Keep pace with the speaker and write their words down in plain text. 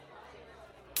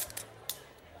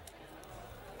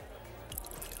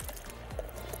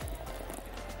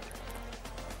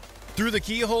Through the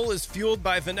Keyhole is fueled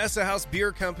by Vanessa House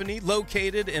Beer Company,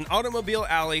 located in Automobile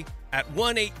Alley at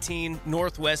 118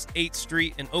 Northwest 8th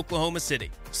Street in Oklahoma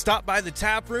City. Stop by the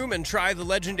tap room and try the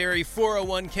legendary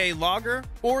 401k lager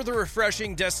or the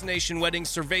refreshing Destination Wedding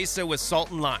Cerveza with salt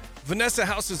and lime. Vanessa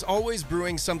House is always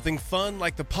brewing something fun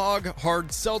like the Pog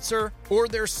Hard Seltzer or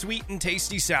their sweet and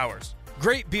tasty sours.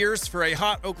 Great beers for a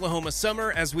hot Oklahoma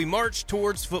summer as we march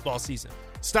towards football season.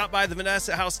 Stop by the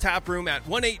Vanessa House Tap Room at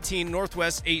 118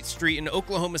 Northwest 8th Street in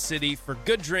Oklahoma City for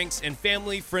good drinks and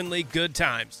family-friendly good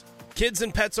times. Kids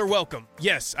and pets are welcome.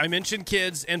 Yes, I mentioned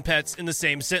kids and pets in the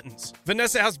same sentence.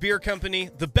 Vanessa House Beer Company,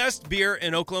 the best beer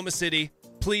in Oklahoma City.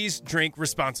 Please drink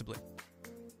responsibly.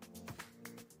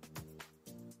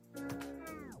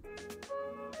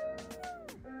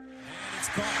 It's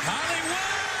called Hollywood.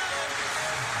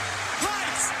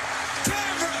 Lights,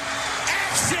 camera,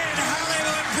 action.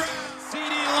 Hollywood Brown.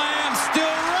 CeeDee Lamb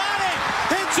still running.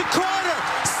 Into corner.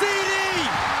 CeeDee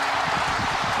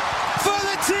for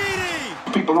the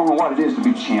TD. People don't know what it is to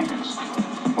be champions.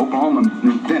 Oklahoma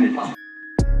invented it.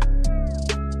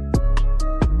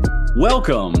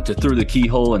 Welcome to Through the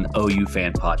Keyhole, an OU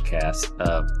fan podcast.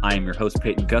 I am your host,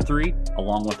 Peyton Guthrie,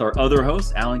 along with our other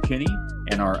host, Alan Kinney,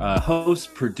 and our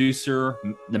host, producer,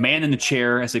 the man in the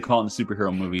chair, as they call it in the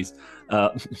superhero movies,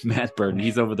 Matt Burden.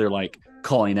 He's over there like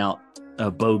calling out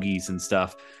bogeys and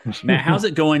stuff. Matt, how's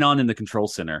it going on in the control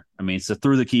center? I mean, so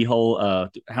Through the Keyhole,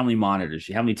 how many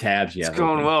monitors? How many tabs you have? It's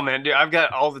going well, man. Dude, I've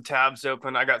got all the tabs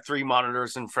open. I got 3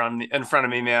 monitors in front of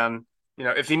me, man. You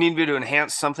know, if you need me to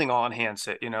enhance something, I'll enhance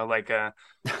it. You know, like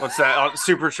what's that?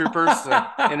 Super Troopers,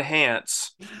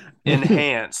 enhance.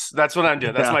 That's what I'm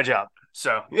doing. That's my job.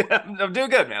 So yeah, I'm doing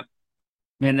good, man.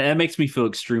 Man, that makes me feel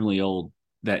extremely old.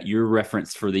 That your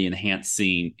reference for the enhanced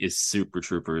scene is Super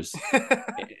Troopers,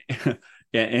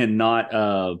 and not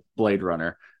Blade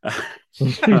Runner.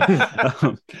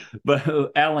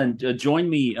 But Alan, join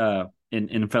me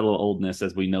in fellow oldness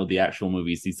as we know the actual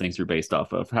movies these things are based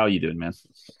off of. How are you doing, man?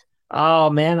 Oh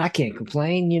man, I can't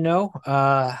complain,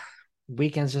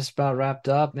 Weekend's just about wrapped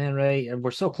up, man, Ray. And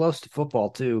we're so close to football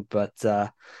too, but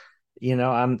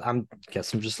I'm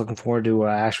just looking forward to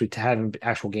actually having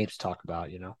actual games to talk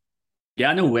about, Yeah,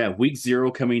 I know we have week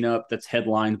 0 coming up. That's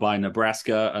headlined by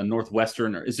Nebraska,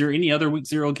 Northwestern. Is there any other week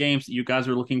 0 games that you guys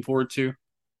are looking forward to?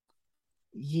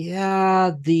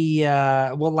 Yeah,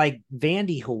 like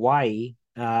Vandy, Hawaii,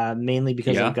 mainly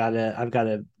because I've got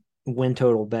a win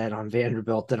total bet on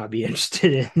Vanderbilt that I'll be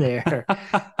interested in there.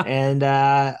 And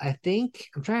I think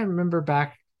I'm trying to remember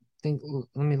back. Let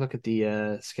me look at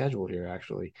the schedule here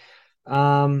actually.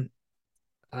 Like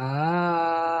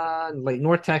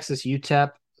North Texas,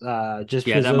 UTEP, just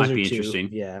because that those might are be two, interesting.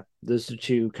 Yeah, those are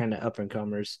two kind of up and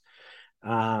comers.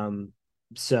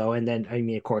 So and then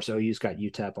of course OU's got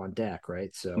UTEP on deck,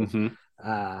 right? So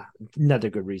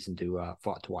another good reason to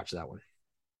watch that one.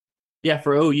 Yeah,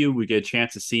 for OU, we get a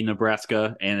chance to see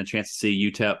Nebraska and a chance to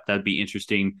see UTEP. That'd be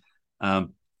interesting.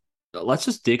 Let's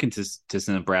just dig into this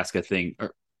Nebraska thing.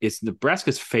 Is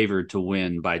Nebraska's favored to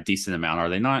win by a decent amount? Are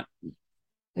they not?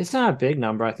 It's not a big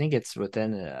number. I think it's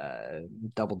within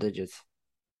double digits.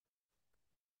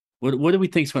 What do we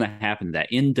think is going to happen to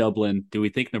that in Dublin? Do we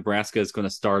think Nebraska is going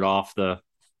to start off the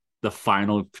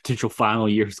potential final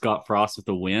year Scott Frost with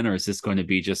a win, or is this going to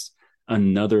be just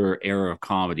another era of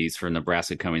comedies for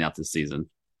Nebraska coming out this season?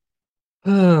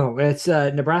 Oh, it's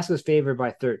Nebraska's favored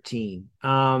by 13.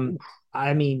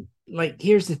 I mean, like,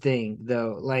 here's the thing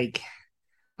though, like,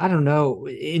 I don't know.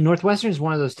 Northwestern is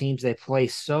one of those teams, they play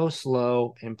so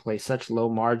slow and play such low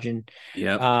margin.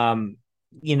 Yeah.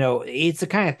 It's the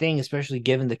kind of thing, especially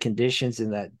given the conditions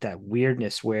and that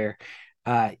weirdness where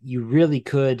you really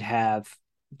could have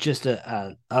just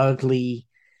a ugly,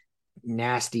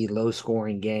 nasty, low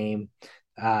scoring game.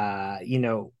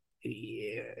 Something,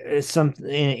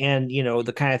 and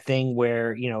the kind of thing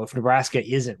where, if Nebraska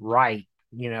isn't right,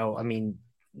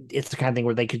 it's the kind of thing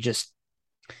where they could just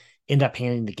end up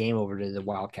handing the game over to the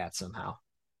Wildcats somehow.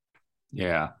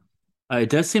 Yeah. It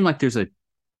does seem like there's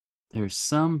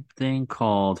something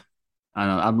called, I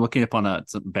don't know, I'm looking up on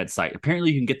some bet site.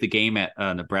 Apparently you can get the game at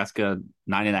Nebraska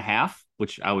 9.5,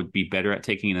 which I would be better at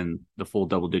taking in the full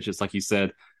double digits, like you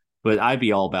said. But I'd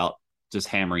be all about just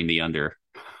hammering the under.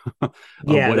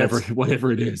 Yeah,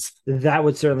 whatever it is. That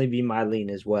would certainly be my lean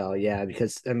as well. Yeah,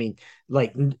 because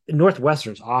like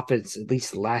Northwestern's offense, at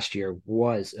least last year,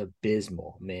 was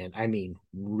abysmal, man.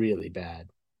 Really bad.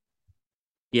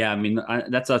 Yeah,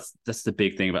 that's the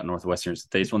big thing about Northwestern.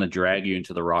 They just want to drag you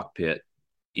into the rock pit,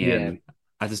 and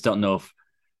I just don't know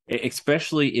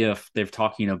especially if they're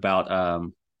talking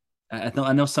about.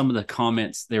 I know some of the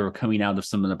comments they were coming out of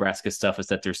some of Nebraska stuff is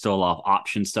that there's still a lot of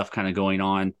option stuff kind of going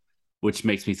on. which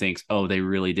makes me think, oh, they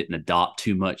really didn't adopt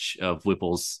too much of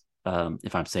Whipple's,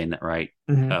 if I'm saying that right,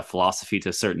 philosophy to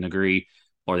a certain degree,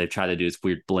 or they've tried to do this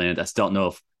weird blend. I still don't know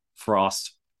if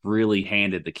Frost really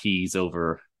handed the keys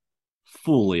over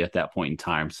fully at that point in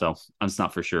time, so I'm just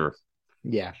not for sure.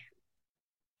 Yeah.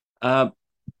 And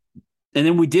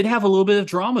then we did have a little bit of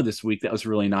drama this week that was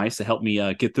really nice to help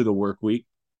me get through the work week.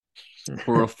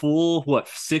 For a full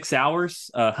 6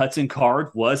 hours, Hudson Card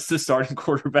was the starting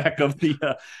quarterback of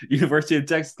the University of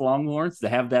Texas Longhorns. To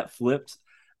have that flipped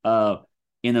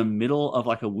in the middle of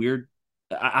like a weird,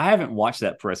 I haven't watched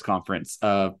that press conference.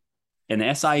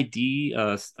 An SID,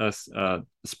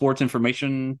 sports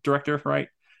information director, right?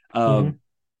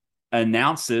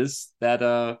 Announces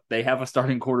that they have a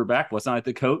starting quarterback. Was not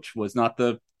the coach. Was not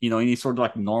the any sort of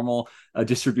like normal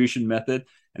distribution method.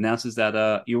 Announces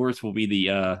that Ewers will be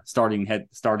the starting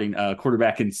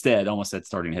quarterback instead. Almost said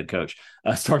starting head coach.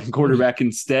 Starting quarterback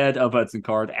instead of Hudson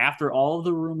Card. After all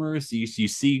the rumors, you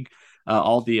see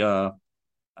all the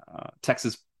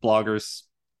Texas bloggers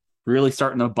really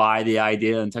starting to buy the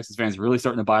idea, and Texas fans really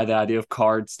starting to buy the idea of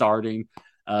Card starting.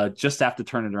 Just have to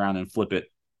turn it around and flip it.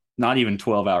 Not even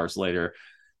 12 hours later.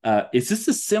 Is this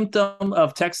a symptom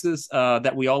of Texas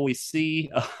that we always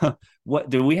see?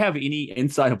 What do we have any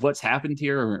insight of what's happened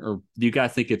here, or do you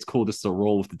guys think it's cool just to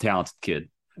roll with the talented kid?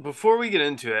 Before we get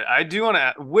into it, I do want to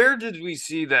ask, where did we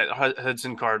see that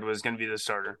Hudson Card was going to be the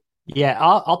starter? Yeah,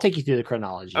 I'll take you through the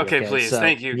chronology. Okay, please. So,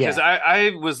 thank you. Because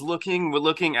I was looking,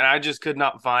 and I just could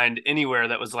not find anywhere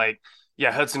that was like,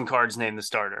 yeah, Hudson Card's named the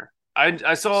starter.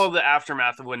 I saw the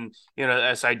aftermath of when,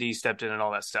 SID stepped in and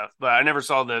all that stuff, but I never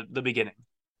saw the beginning.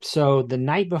 So the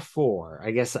night before, I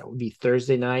guess that would be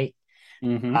Thursday night,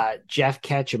 Jeff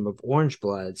Ketchum of Orange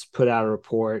Bloods put out a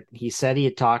report. He said he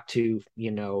had talked to,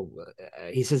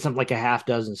 he said something like a half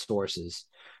dozen sources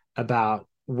about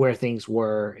where things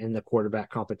were in the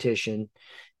quarterback competition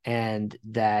and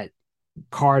that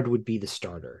Card would be the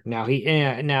starter. Now, I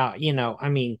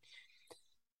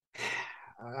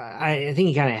think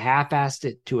he kind of half-assed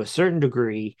it to a certain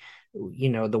degree,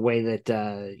 the way that,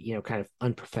 kind of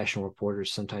unprofessional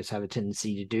reporters sometimes have a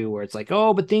tendency to do, where it's like,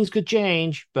 oh, but things could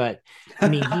change. But I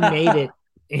mean,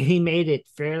 he made it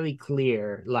fairly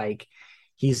clear. Like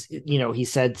he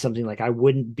said something like, I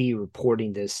wouldn't be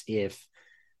reporting this if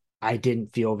I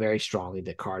didn't feel very strongly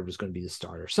that Card was going to be the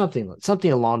starter,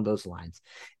 something along those lines.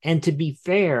 And to be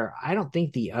fair, I don't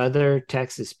think the other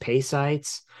Texas pay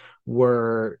sites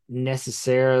were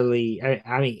necessarily,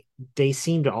 I mean, they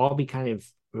seem to all be kind of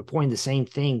reporting the same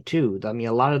thing too. I mean,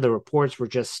 a lot of the reports were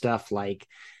just stuff like,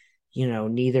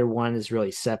 neither one has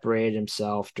really separated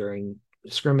himself during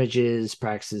scrimmages,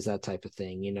 practices, that type of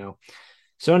thing,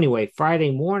 So anyway,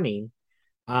 Friday morning,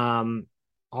 all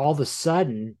of a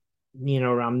sudden,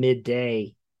 around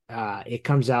midday, it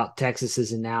comes out, Texas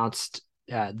has announced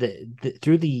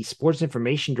through the sports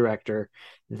information director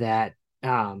that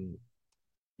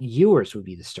Ewers would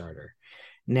be the starter.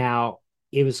 Now,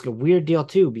 it was a weird deal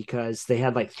too, because they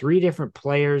had like 3 different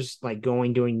players like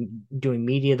doing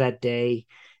media that day.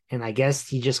 And I guess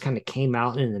he just kind of came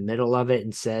out in the middle of it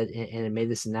and said, and it made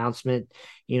this announcement,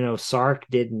 Sark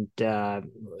didn't,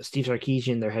 Steve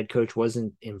Sarkisian, their head coach,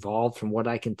 wasn't involved from what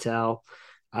I can tell.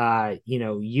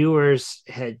 Ewers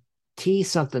had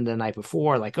teased something the night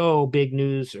before, like, oh, big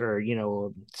news, or,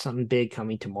 something big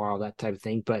coming tomorrow, that type of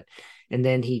thing. And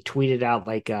then he tweeted out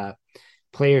like a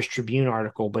Players Tribune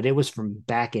article, but it was from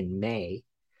back in May.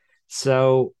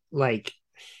 So like,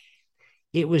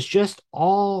 it was just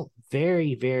all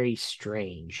very, very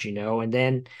strange, and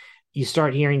then you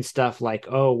start hearing stuff like,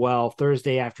 oh, well,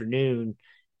 Thursday afternoon,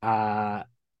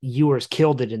 Ewers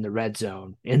killed it in the red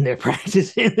zone in their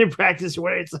practice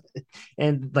where it's,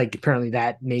 and like, apparently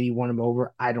that maybe won him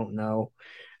over. I don't know.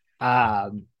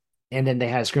 And then they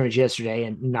had a scrimmage yesterday,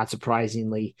 and not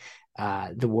surprisingly,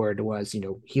 the word was,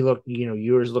 he looked,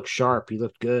 Ewers looked sharp. He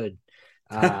looked good.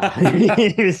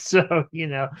 So,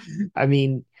 I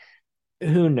mean,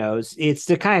 who knows? It's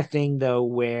the kind of thing though,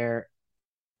 where,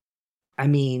 I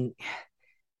mean,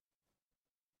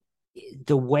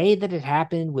 the way that it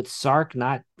happened with Sark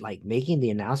not like making the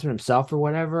announcement himself or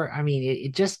whatever, I mean,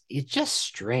 it's just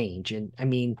strange. And I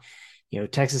mean,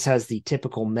 Texas has the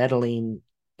typical meddling,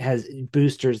 has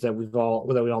boosters that we all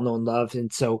know and love.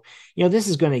 And so, this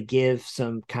is going to give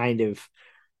some kind of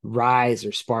rise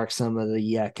or spark some of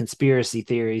the conspiracy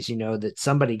theories, that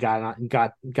somebody got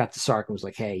to Sark and was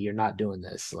like, hey, you're not doing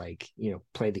this, like,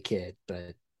 play the kid.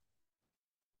 But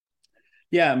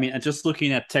yeah, I mean, just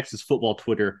looking at Texas football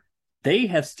Twitter, they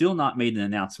have still not made an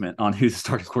announcement on who the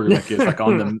starting quarterback is, like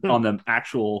on the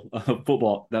actual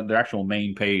football, their actual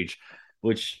main page,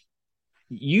 which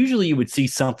usually you would see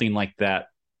something like that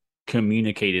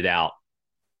communicated out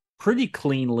pretty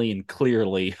cleanly and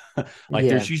clearly. Like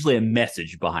there's usually a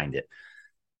message behind it.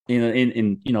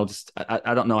 Just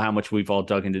I don't know how much we've all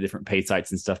dug into different pay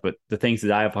sites and stuff, but the things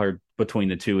that I have heard between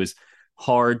the two is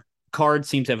Card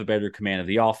seems to have a better command of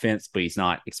the offense, but he's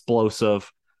not explosive,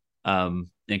 and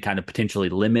kind of potentially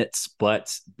limits.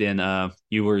 But then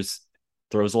Ewers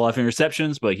throws a lot of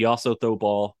interceptions, but he also throw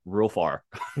ball real far.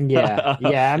 Yeah.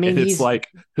 I mean, it's like,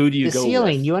 who do you the go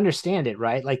ceiling? with? You understand it,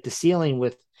 right? Like the ceiling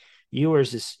with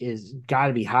Ewers is got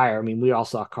to be higher. I mean, we all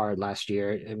saw Card last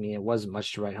year. I mean, it wasn't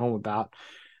much to write home about.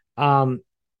 And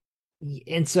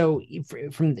so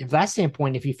from that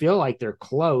standpoint, if you feel like they're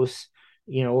close,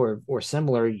 or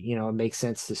similar, it makes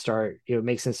sense to start. It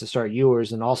makes sense to start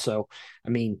Ewers, and also, I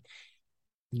mean,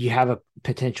 you have a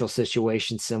potential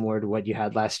situation similar to what you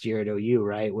had last year at OU,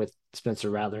 right, with Spencer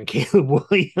Rattler and Caleb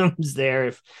Williams there.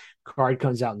 If Card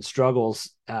comes out and struggles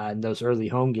in those early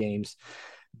home games,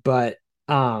 but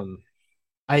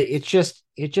it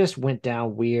just went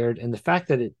down weird, and the fact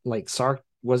that it like Sark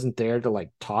wasn't there to like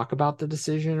talk about the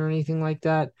decision or anything like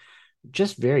that,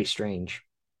 just very strange.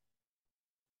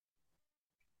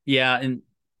 Yeah, and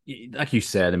like you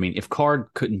said, I mean, if Card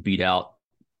couldn't beat out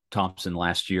Thompson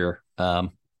last year,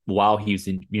 while he was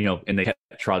in, and they kept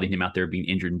trotting him out there being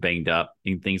injured and banged up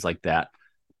and things like that,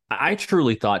 I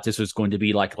truly thought this was going to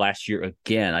be like last year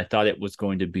again. I thought it was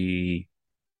going to be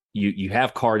you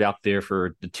have Card out there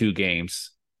for the 2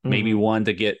 games, maybe one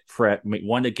to get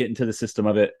into the system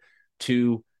of it,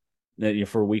 2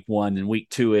 for week 1, and week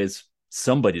 2 is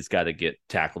somebody's got to get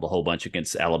tackled a whole bunch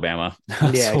against Alabama.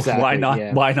 Yeah, so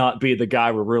exactly. Why not be the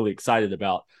guy we're really excited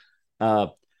about?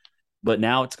 But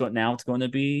now it's going to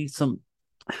be some.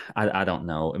 I don't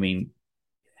know. I mean,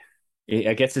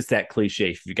 I guess it's that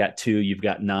cliche. If you've got 2, you've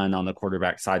got none on the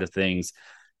quarterback side of things.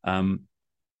 I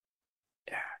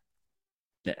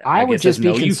would just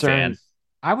be concerned.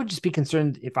 I would just be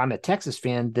concerned if I'm a Texas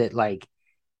fan that like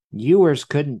Ewers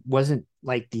wasn't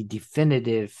like the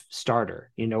definitive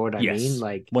starter. You know what I mean?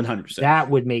 Like 100%. That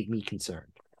would make me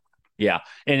concerned. Yeah.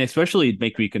 And especially it'd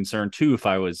make me concerned too if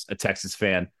I was a Texas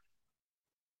fan.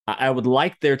 I would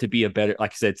like there to be a better,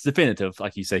 like I said, it's definitive.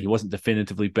 Like you said, he wasn't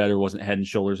definitively better, wasn't head and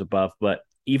shoulders above, but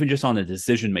even just on the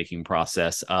decision-making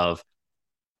process of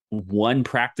one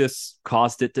practice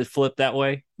caused it to flip that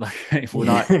way. Like we're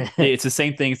not, it's the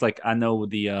same things. Like I know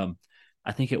the, I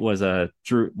think it was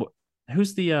Drew,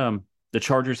 who's the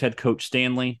Chargers head coach,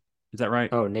 Stanley. Is that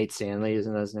right? Oh, Nate Stanley,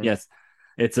 isn't that his name? Yes.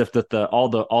 It's if all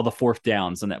the fourth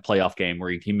downs in that playoff game where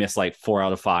he missed like 4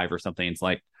 out of 5 or something. It's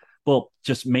like, well,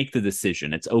 just make the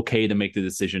decision. It's okay to make the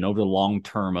decision over the long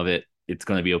term of it. It's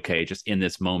going to be okay. Just in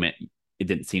this moment, it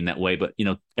didn't seem that way. But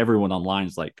everyone online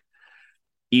is like,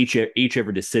 each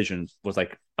every decision was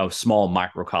like a small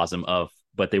microcosm of,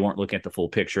 but they weren't looking at the full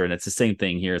picture. And it's the same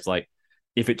thing here. It's like,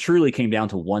 if it truly came down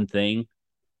to one thing,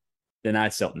 then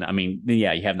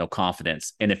you have no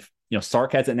confidence. And if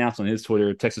Sark has it announced on his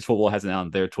Twitter, Texas football has it announced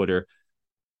on their Twitter,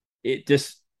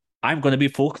 I'm going to be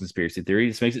full conspiracy theory. It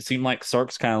just makes it seem like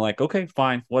Sark's kind of like, okay,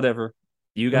 fine, whatever.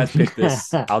 You guys pick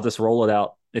this. I'll just roll it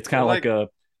out. It's kind of like a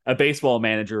baseball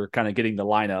manager kind of getting the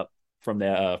lineup from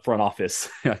the front office.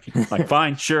 Like,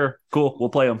 fine, sure, cool, we'll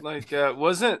play them. Like,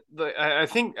 I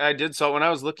think I did saw when I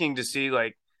was looking to see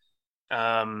like,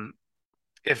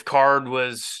 if Card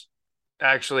was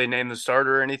actually named the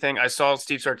starter or anything, I saw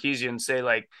Steve Sarkisian say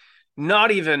like,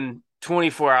 not even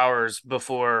 24 hours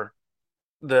before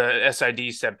the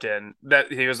SID stepped in,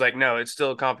 that he was like, no, it's still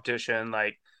a competition.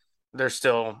 Like they're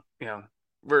still,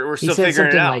 we're still figuring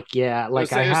it out.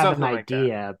 Like I have an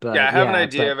idea, but I have an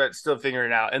idea, but still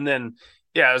figuring it out. And then,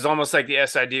 it was almost like the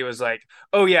SID was like,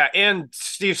 oh yeah, and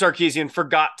Steve Sarkisian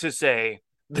forgot to say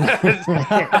that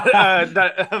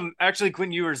actually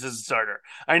Quinn Ewers is a starter.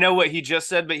 I know what he just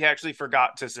said, but he actually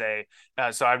forgot to say.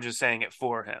 So I'm just saying it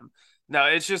for him. No,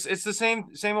 it's the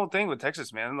same old thing with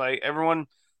Texas, man. Like everyone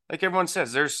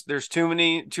says, there's too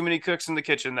many cooks in the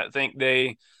kitchen that think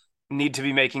they need to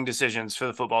be making decisions for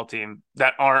the football team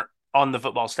that aren't on the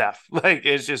football staff. Like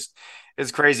it's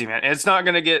crazy, man. And it's not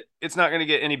gonna get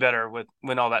any better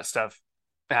when all that stuff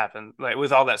happens. Like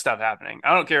with all that stuff happening,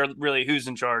 I don't care really who's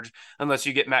in charge unless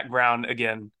you get Mac Brown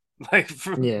again. Like,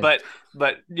 but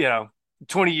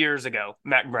 20 years ago,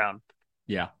 Mac Brown.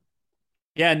 Yeah.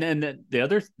 Yeah, and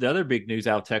the other big news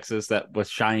out of Texas that was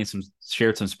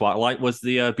shared some spotlight was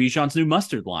the Bijan's new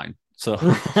mustard line. So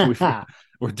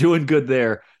we're doing good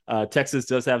there. Texas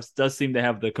does seem to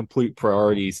have the complete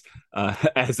priorities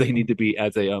as they need to be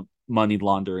as a money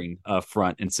laundering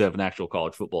front instead of an actual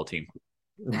college football team.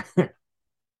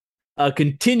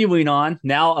 Continuing on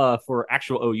now for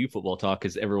actual OU football talk,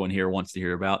 because everyone here wants to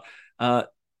hear about.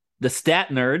 the stat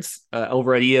nerds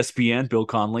over at ESPN, Bill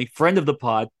Conley, friend of the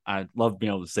pod, I love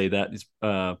being able to say that. He's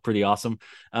pretty awesome.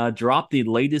 Dropped the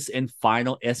latest and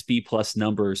final SP Plus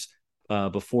numbers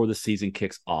before the season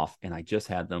kicks off. And I just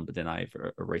had them, but then I've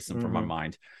erased them from my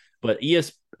mind. But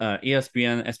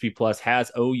ESPN SP Plus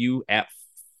has OU at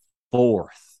 4th.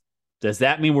 Does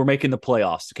that mean we're making the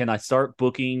playoffs? Can I start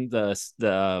booking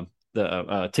the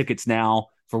tickets now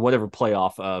for whatever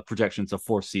playoff projections of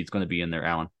 4th seed is going to be in there,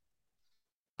 Alan?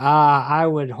 I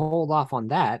would hold off on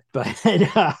that, but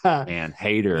man,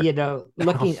 hater.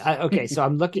 Looking okay, so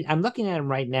I'm looking at them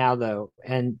right now though,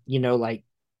 and like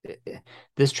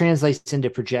this translates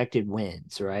into projected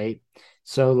wins, right?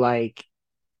 So like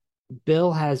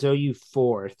Bill has OU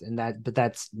 4th, but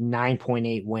that's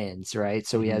 9.8 wins, right?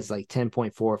 So he has like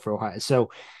 10.4 for Ohio.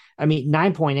 So I mean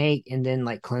 9.8, and then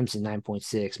like Clemson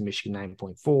 9.6, Michigan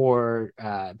 9.4,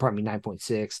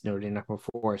 9.6, Notre Dame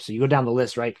 9.4. So you go down the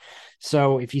list, right?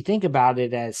 So if you think about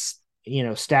it as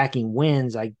stacking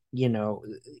wins,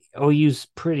 OU's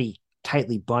pretty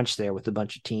tightly bunched there with a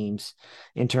bunch of teams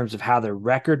in terms of how their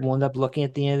record will end up looking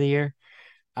at the end of the year.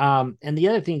 And the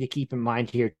other thing to keep in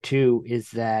mind here too is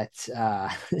that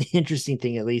the interesting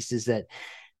thing, at least, is that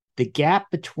the gap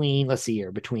between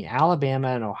Alabama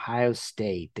and Ohio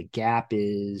State, the gap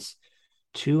is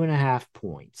 2.5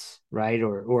 points, right?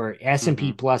 Or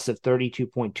S&P plus of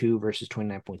 32.2 versus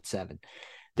 29.7.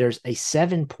 There's a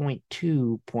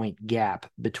 7.2 point gap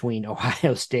between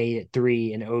Ohio State at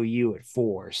 3 and OU at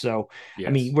 4. So, yes.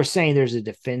 I mean, we're saying there's a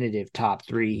definitive top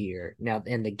 3 here now,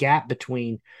 and the gap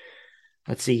between,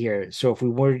 let's see here. So if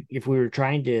we were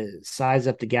trying to size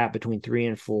up the gap between 3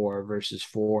 and 4 versus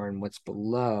 4 and what's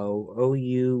below,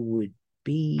 OU would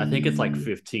be, I think it's like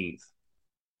 15th.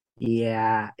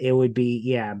 Yeah, it would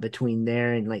be, between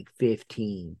there and like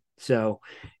 15. So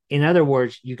in other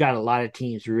words, you got a lot of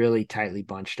teams really tightly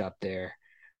bunched up there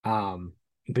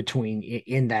between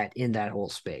in that whole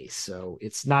space. So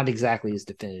it's not exactly as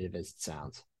definitive as it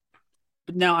sounds.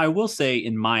 But now I will say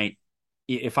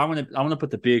if I want to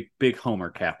put the big homer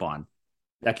cap on,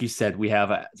 like you said, we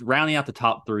have rounding out the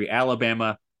top 3,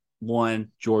 Alabama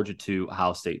 1, Georgia 2,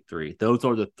 Ohio State 3. Those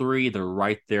are the 3. They're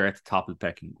right there at the top of the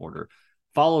pecking order,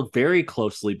 followed very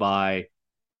closely by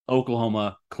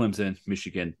Oklahoma, Clemson,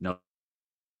 Michigan. No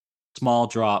small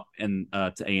drop to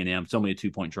A&M. It's only a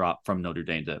 2-point drop from Notre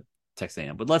Dame to Texas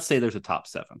A&M. But let's say there's a top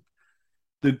 7.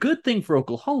 The good thing for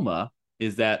Oklahoma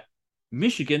is that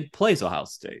Michigan plays Ohio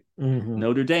State.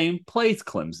 Notre Dame plays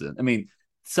Clemson. I mean,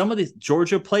 some of these,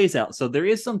 Georgia plays out. So there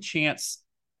is some chance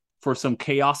for some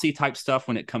chaosy type stuff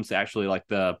when it comes to actually like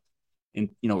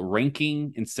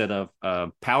ranking instead of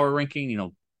power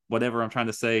ranking, whatever I'm trying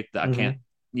to say. I can't,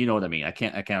 you know what I mean? I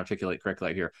can't articulate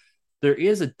correctly here. There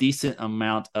is a decent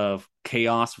amount of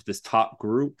chaos with this top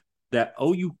group that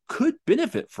OU could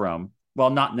benefit from,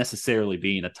 while not necessarily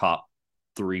being a top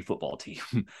 3 football team.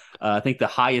 I think the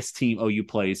highest team OU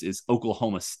plays is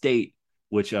Oklahoma State,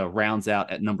 which rounds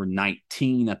out at number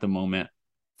 19 at the moment,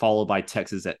 followed by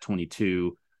Texas at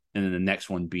 22, and then the next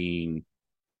one being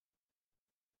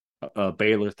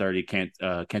Baylor 30,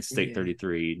 Kansas State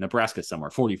 33, Nebraska somewhere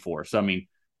 44. So I mean,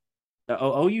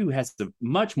 OU has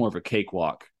much more of a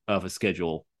cakewalk of a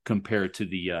schedule compared to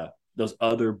the those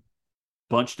other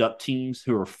bunched up teams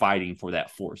who are fighting for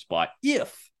that 4 spot.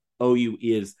 If OU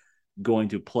is going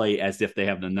to play as if they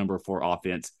have the number 4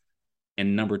 offense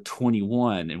and number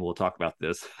 21, and we'll talk about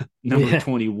this, number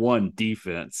 21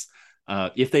 defense.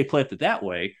 If they play it that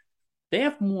way,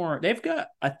 they've got,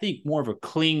 I think, more of a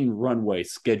clean runway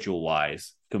schedule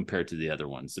wise compared to the other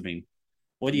ones. I mean,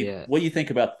 what do you think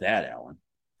about that, Alan?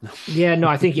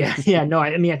 I think,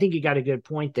 I mean, I think you got a good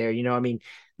point there. I mean,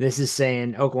 this is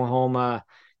saying Oklahoma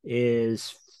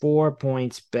is 4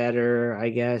 points better, I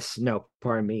guess. No,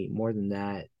 pardon me, more than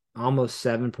that. Almost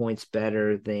 7 points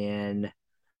better than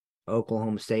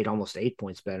Oklahoma State, almost 8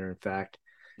 points better, in fact.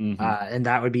 And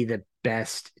that would be the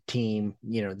best team,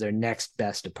 their next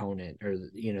best opponent, or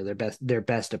their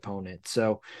best opponent.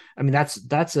 So, I mean, that's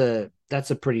a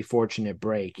pretty fortunate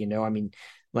break. I mean,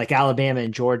 like Alabama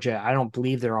and Georgia, I don't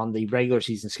believe they're on the regular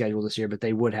season schedule this year, but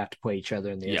they would have to play each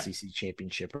other in the SEC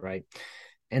championship, right?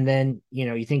 And then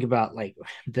you think about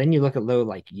then you look at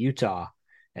like Utah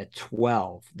at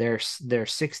 12, they're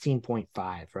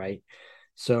 16.5, right?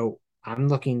 So I'm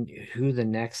looking who the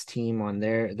next team on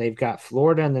there. They've got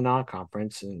Florida in the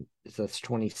non-conference, and that's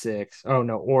 26. Oh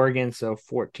no, Oregon, so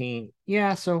 14.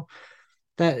 Yeah, so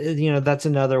that that's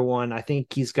another one. I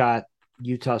think he's got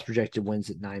Utah's projected wins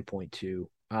at 9.2.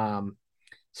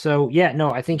 So yeah,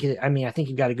 no, I think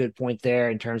you've got a good point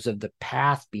there in terms of the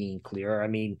path being clear. I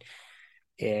mean,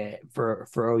 for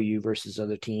OU versus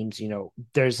other teams. You know,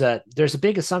 there's a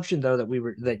big assumption though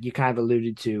that you kind of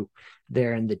alluded to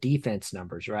there in the defense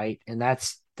numbers, right? And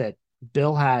that's that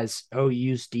Bill has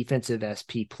OU's defensive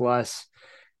SP plus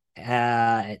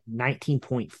at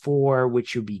 19.4,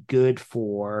 which would be good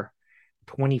for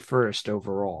 21st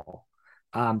overall.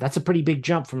 That's a pretty big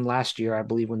jump from last year, I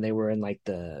believe, when they were in like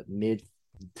the mid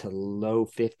to low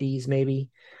 50s, maybe.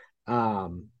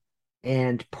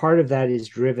 And part of that is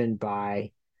driven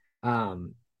by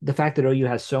the fact that OU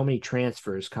has so many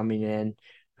transfers coming in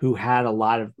who brought a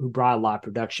lot of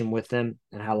production with them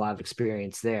and had a lot of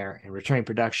experience there. And returning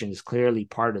production is clearly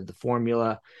part of the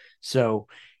formula. So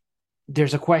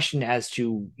there's a question as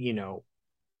to, you know,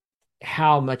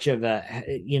 how much should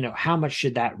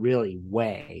that really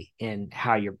weigh in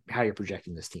how you're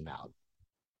projecting this team out?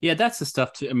 Yeah, that's the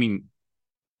stuff too. I mean,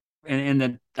 and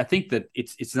then I think that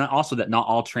it's not also that not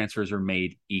all transfers are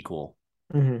made equal.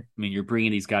 Mm-hmm. I mean, you're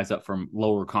bringing these guys up from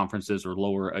lower conferences or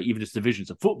lower, even just divisions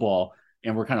of football,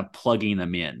 and we're kind of plugging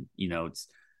them in. You know, it's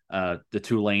the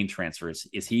Tulane transfers.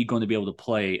 Is he going to be able to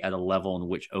play at a level in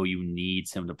which OU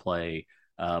needs him to play?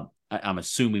 I'm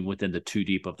assuming within the two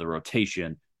deep of the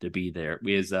rotation to be there.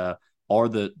 Are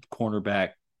the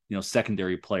cornerback, you know,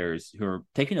 secondary players who are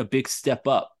taking a big step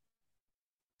up,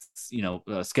 you know,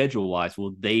 schedule wise,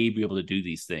 will they be able to do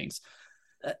these things?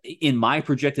 In my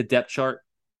projected depth chart,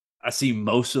 I see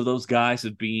most of those guys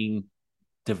as being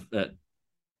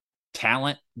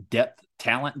talent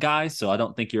guys. So I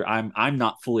don't think I'm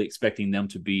not fully expecting them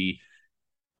to be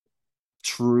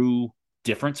true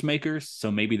difference makers.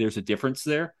 So maybe there's a difference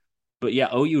there. But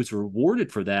yeah, OU is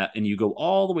rewarded for that. And you go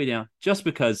all the way down just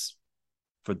because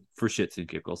for shits and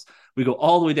giggles, we go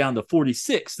all the way down to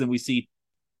 46. Then we see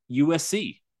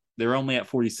USC. They're only at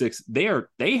 46. They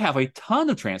have a ton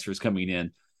of transfers coming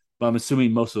in, but I'm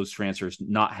assuming most of those transfers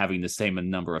not having the same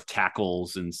number of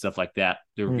tackles and stuff like that.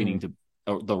 They're getting to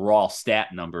the raw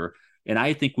stat number. And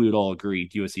I think we would all agree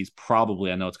USC is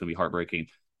probably, I know it's going to be heartbreaking,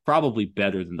 probably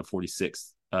better than the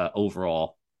 46th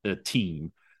overall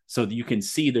team. So you can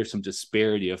see there's some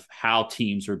disparity of how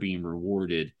teams are being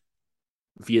rewarded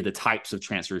via the types of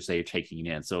transfers they're taking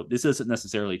in. So this doesn't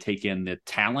necessarily take in the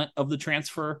talent of the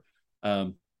transfer,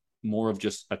 more of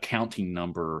just a counting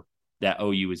number that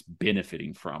OU is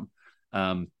benefiting from.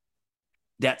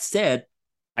 That said,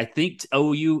 I think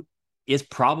OU is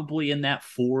probably in that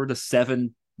 4 to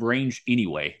 7 range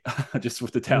anyway, just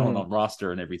with the talent on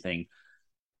roster and everything.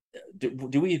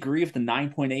 Do we agree with the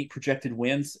 9.8 projected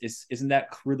wins? Isn't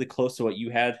that really close to what you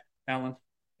had, Alan?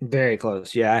 Very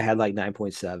close. Yeah, I had like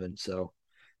 9.7. So,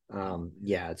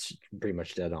 yeah, it's pretty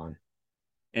much dead on.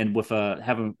 And with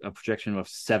having a projection of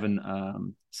seven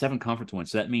conference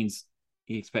wins, so that means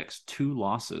he expects 2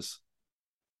 losses.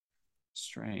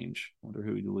 Strange. Wonder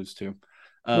who he lose to.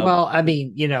 Well, I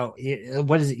mean, you know,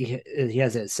 what is it? He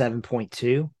has it at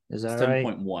 7.2. Is that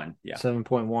 7.1? Yeah,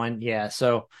 7.1. Yeah.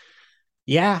 So,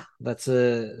 yeah, that's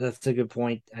a good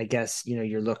point. I guess, you know,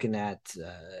 you're looking at.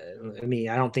 I mean,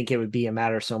 I don't think it would be a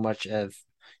matter so much of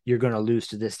you're going to lose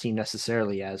to this team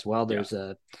necessarily as well. There's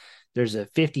a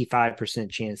 55%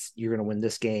 chance you're going to win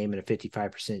this game and a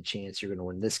 55% chance you're going to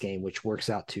win this game, which works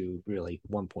out to really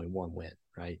 1.1 win,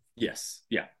 right? Yes.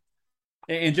 Yeah.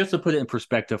 And just to put it in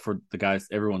perspective for the guys,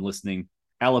 everyone listening,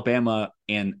 Alabama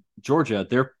and Georgia,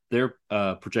 their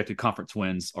projected conference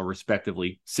wins are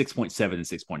respectively 6.7 and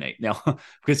 6.8. Now,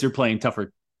 because they're playing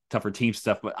tougher team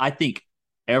stuff, but I think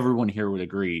everyone here would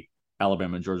agree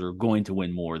Alabama and Georgia are going to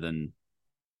win more than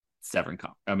 7.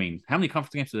 I mean, how many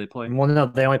conference games do they play? Well, no,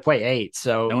 they only play 8.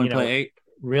 So they only play 8.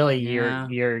 Really,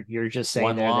 you're just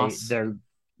saying they're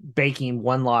baking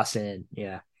one loss in.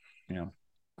 Yeah. Yeah.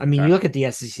 I mean, you look at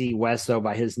the SEC West though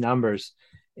by his numbers,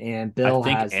 and Bill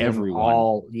has everyone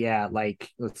all. Yeah, like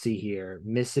let's see here,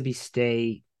 Mississippi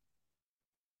State.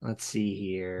 Let's see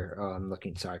here. Oh, I'm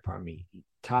looking. Sorry, pardon me.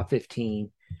 Top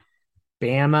 15: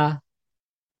 Bama,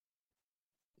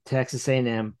 Texas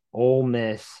A&M, Ole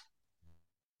Miss,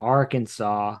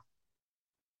 Arkansas.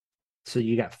 So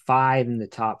you got 5 in the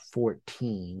top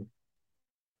 14.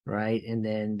 Right. And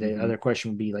then the other question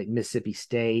would be like Mississippi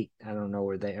State. I don't know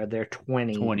where they are. They're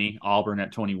 20. Auburn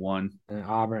at 21. And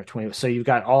Auburn at 20. So you've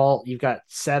got all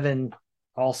 7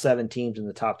 teams in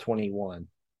the top 21.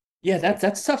 Yeah,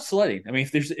 that's tough sledding. I mean,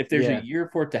 if there's a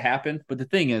year for it to happen, but the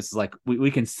thing is, like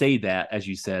we can say that, as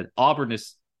you said, Auburn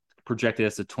is projected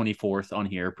as the 24th on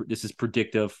here. This is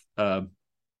predictive at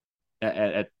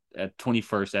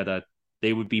 21st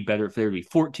they would be better if they would be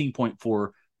 14.4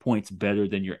 points better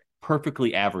than your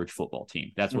perfectly average football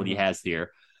team. That's what he has here.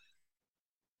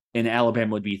 And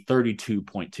Alabama would be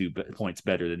 32.2 points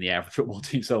better than the average football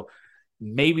team. So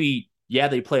maybe yeah,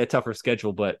 they play a tougher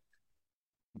schedule, but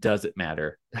does it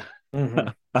matter? Mm-hmm.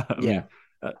 I mean,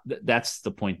 that's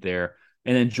the point there.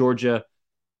 And then Georgia,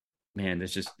 man,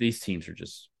 it's just these teams are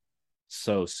just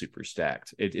so super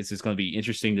stacked. It's just going to be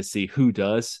interesting to see who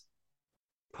does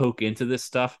poke into this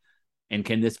stuff, and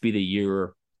can this be the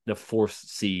year the fourth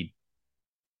seed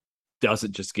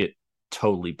doesn't just get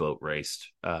totally boat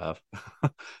raced by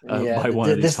one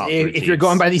of these top three teams. If you're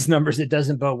going by these numbers, it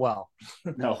doesn't bode well.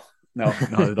 No, not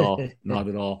at all. Not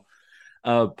at all.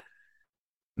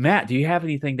 Matt, do you have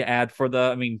anything to add for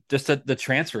just the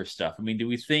transfer stuff? I mean, do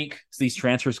we think these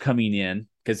transfers coming in,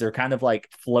 because they're kind of like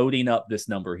floating up this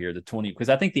number here, the 20, because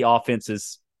I think the offense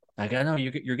is, like, I know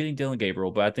you're getting Dylan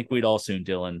Gabriel, but I think we'd all assume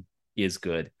Dylan is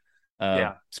good.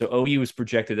 So OU is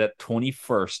projected at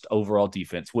 21st overall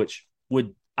defense, which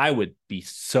I would be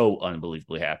so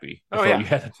unbelievably happy if you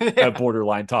had a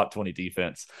borderline top 20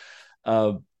 defense.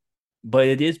 But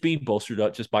it is being bolstered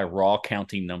up just by raw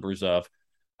counting numbers of,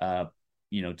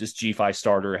 just G5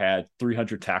 starter had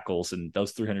 300 tackles, and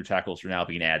those 300 tackles are now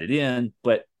being added in.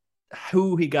 But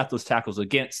who he got those tackles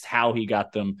against, how he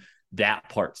got them, that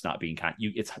part's not being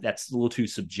that's a little too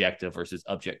subjective versus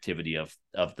objectivity of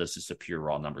this is pure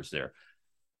raw numbers there.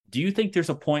 Do you think there's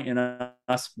a point in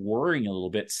us worrying a little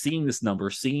bit, seeing this number,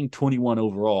 seeing 21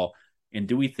 overall, and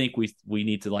do we think we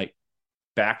need to like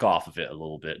back off of it a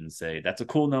little bit and say that's a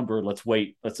cool number, let's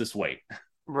just wait?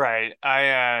 Right.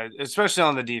 I especially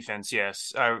on the defense,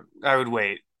 yes. I would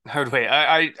wait.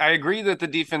 I agree that the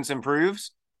defense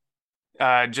improves,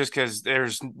 just because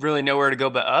there's really nowhere to go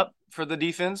but up for the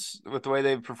defense with the way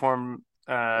they perform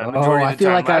majority of the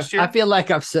time last year. I feel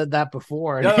like I've said that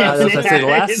before. No, I was say the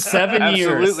last 7 years.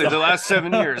 Absolutely, the last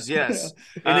 7 years, yes.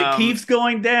 And it keeps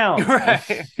going down.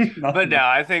 Right. But no,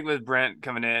 I think with Brent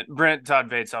coming in, Todd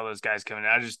Bates, all those guys coming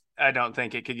in, I don't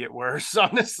think it could get worse.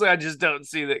 Honestly, I just don't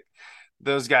see that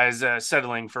those guys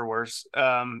settling for worse.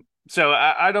 So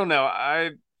I don't know.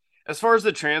 As far as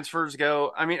the transfers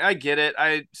go, I mean, I get it.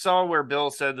 I saw where Bill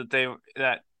said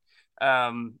that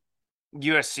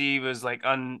USC was like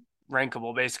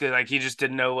unrankable, basically. Like he just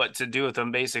didn't know what to do with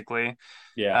them, basically.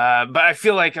 Yeah. But I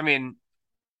feel like, I mean,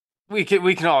 we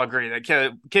can all agree that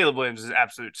Caleb Williams is an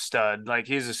absolute stud. Like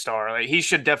he's a star. Like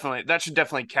that should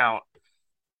definitely count,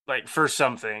 like for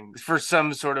some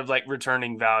sort of like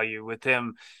returning value with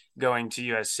him going to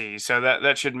USC. So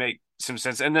that should make some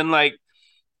sense. And then like,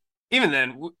 even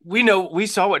then, we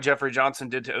saw what Jeffrey Johnson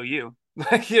did to OU.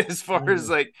 Like as far as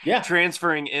like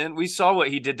transferring in, we saw what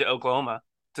he did to Oklahoma,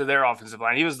 to their offensive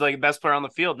line. He was like the best player on the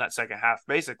field in that second half,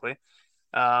 basically.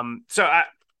 So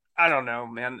I don't know,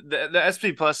 man. The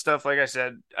SP Plus stuff, like I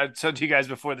said, I told you guys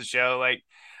before the show, like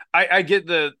I get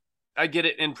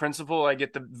it in principle. I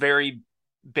get the very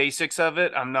basics of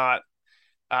it. I'm not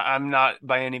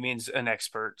by any means an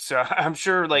expert. So I'm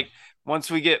sure like once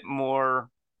we get more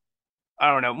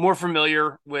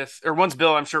familiar with, or once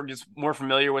Bill, I'm sure, gets more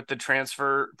familiar with the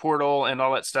transfer portal and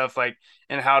all that stuff, like,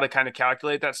 and how to kind of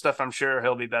calculate that stuff, I'm sure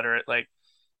he'll be better at like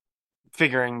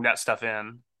figuring that stuff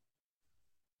in.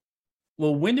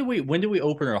 Well, when do we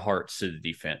open our hearts to the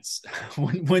defense?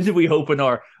 when do we open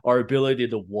our ability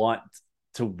to want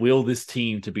to will this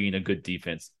team to being a good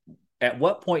defense? At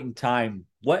what point in time,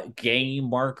 what game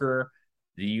marker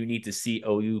do you need to see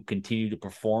OU continue to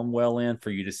perform well in for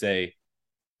you to say,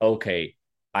 okay,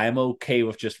 I'm okay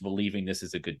with just believing this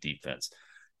is a good defense?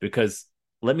 Because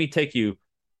let me take you,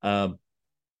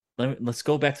 let's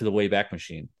go back to the Wayback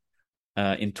Machine.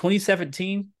 In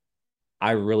 2017,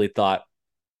 I really thought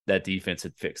that defense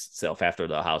had fixed itself after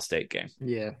the Ohio State game.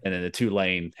 Yeah. And then the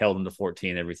Tulane held them to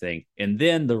 14 and everything. And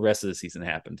then the rest of the season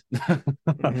happened.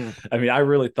 Mm-hmm. I mean, I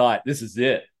really thought this is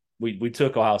it. We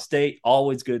took Ohio State,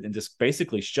 always good, and just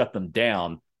basically shut them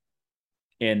down.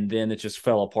 And then it just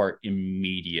fell apart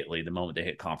immediately the moment they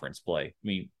hit conference play. I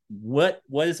mean, what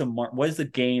is the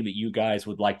game that you guys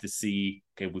would like to see?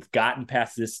 Okay, we've gotten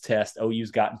past this test.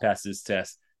 OU's gotten past this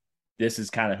test. This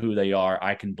is kind of who they are.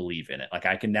 I can believe in it. Like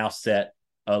I can now set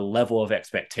a level of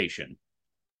expectation.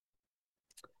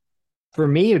 For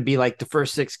me, it would be like the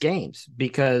first 6 games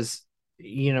because,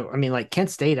 I mean, like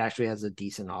Kent State actually has a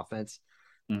decent offense.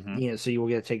 Mm-hmm. So you'll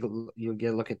get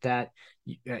a look at that.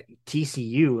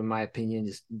 TCU, in my opinion,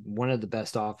 is one of the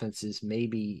best offenses,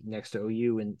 maybe next to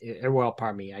OU, and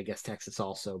pardon me, I guess Texas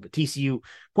also. But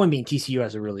point being, TCU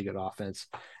has a really good offense,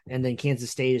 and then Kansas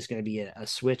State is going to be a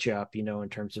switch up, in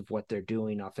terms of what they're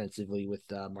doing offensively with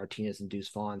Martinez and Deuce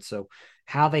Vaughn. So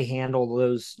how they handle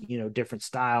those, different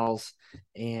styles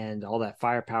and all that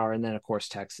firepower, and then of course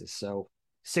Texas. So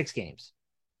 6 games.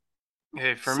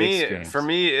 Hey, for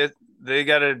me, they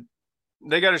gotta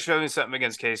show me something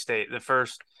against K-State. The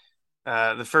first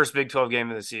Big 12 game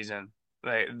of the season.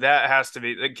 Like that has to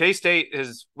be. Like, K-State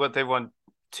is what they've won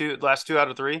last 2 out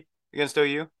of 3 against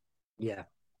OU. Yeah.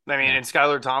 I mean, and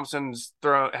Skylar Thompson's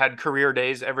had career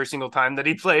days every single time that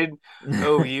he played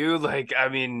OU. Like, I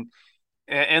mean,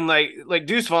 and like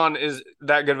Deuce Vaughn is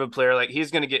that good of a player. Like,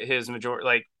 he's going to get his majority,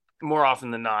 like, more often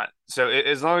than not. So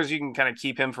as long as you can kind of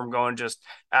keep him from going just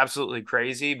absolutely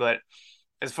crazy. But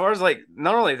as far as, like,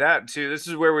 not only that too, this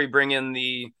is where we bring in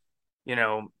the,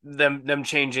 them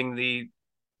changing the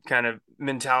kind of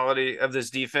mentality of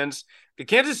this defense.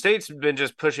 Kansas State's been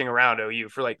just pushing around OU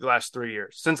for like the last 3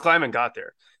 years since Kleiman got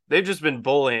there. They've just been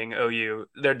bullying OU,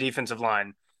 their defensive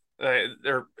line.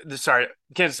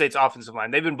 Kansas State's offensive line.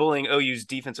 They've been bullying OU's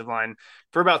defensive line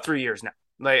for about 3 years now.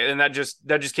 Like, and that just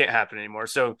can't happen anymore.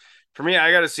 So for me,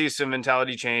 I got to see some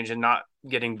mentality change and not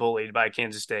getting bullied by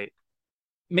Kansas State.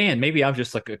 Man, maybe I'm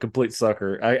just like a complete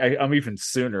sucker. I'm even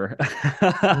sooner.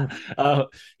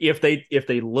 If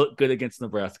they look good against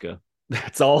Nebraska,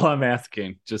 that's all I'm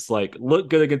asking. Just like look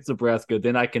good against Nebraska,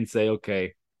 then I can say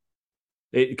okay.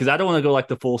 Because I don't want to go like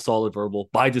the full solid verbal.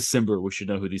 By December, we should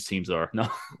know who these teams are. No,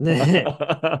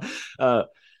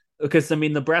 because I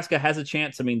mean Nebraska has a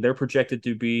chance. I mean they're projected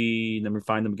to be. Let me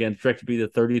find them again. Projected to be the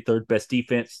 33rd best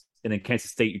defense, and in Kansas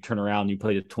State, you turn around, and you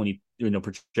play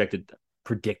the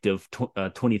predictive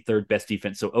 23rd best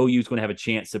defense. So OU is going to have a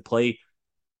chance to play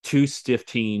two stiff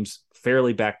teams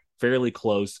fairly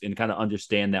close and kind of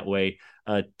understand that way.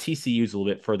 TCU is a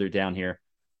little bit further down here.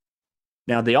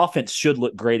 Now the offense should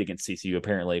look great against TCU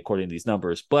apparently according to these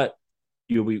numbers, but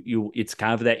it's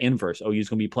kind of that inverse. OU is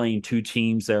going to be playing two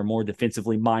teams that are more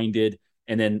defensively minded,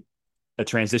 and then a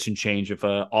transition change of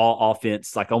all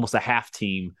offense, like almost a half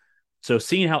team. So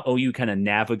seeing how OU kind of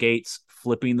navigates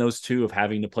flipping those two of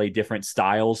having to play different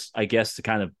styles, I guess, to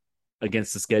kind of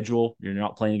against the schedule, you're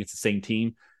not playing against the same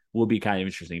team, will be kind of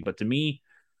interesting. But to me,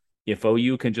 if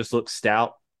OU can just look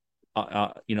stout,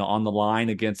 on the line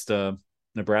against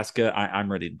Nebraska,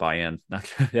 I'm ready to buy in.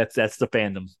 That's the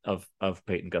fandom of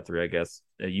Peyton Guthrie, I guess.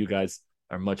 You guys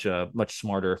are much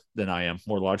smarter than I am,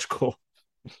 more logical.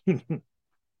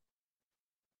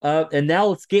 And now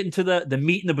let's get into the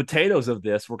meat and the potatoes of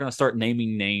this. We're going to start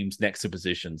naming names next to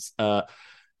positions.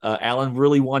 Alan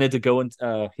really wanted to go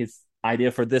into his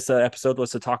idea for this episode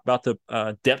was to talk about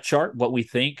the depth chart, what we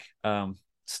think,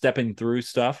 stepping through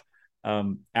stuff.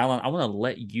 Alan, I want to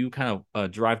let you kind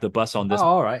of drive the bus on this,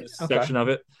 all right. section of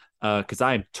it, because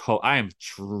I am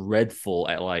dreadful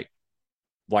at like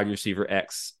wide receiver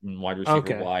X and wide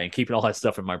receiver Y and keeping all that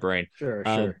stuff in my brain.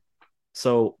 Sure.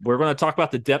 So we're going to talk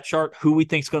about the depth chart, who we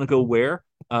think is going to go where.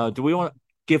 Do we want to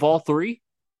give all three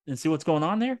and see what's going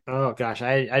on there? Oh, gosh.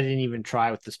 I didn't even try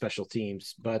with the special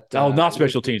teams. But not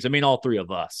special teams. I mean, all three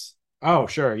of us. Oh,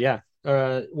 sure. Yeah.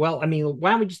 Well, I mean,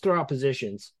 why don't we just throw out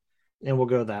positions and we'll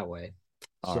go that way.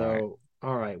 All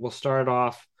right. We'll start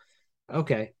off.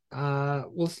 Okay.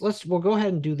 We'll go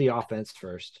ahead and do the offense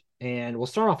first. And we'll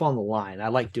start off on the line. I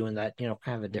like doing that, kind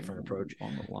of a different approach.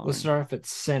 Let's start off at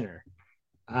center.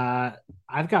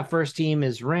 I've got first team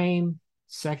is Rame,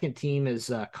 second team is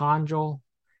Conjol,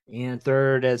 and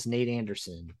third as Nate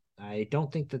Anderson. I don't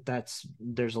think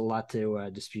there's a lot to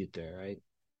dispute there, right?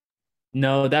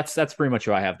 No, that's pretty much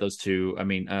who I have. Those two. I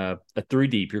mean, a 3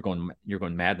 deep. You're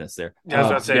going madness there. Yeah, I was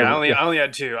about to say. I only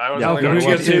had 2. I was only going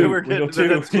to 2. We're good.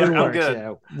 I'm good.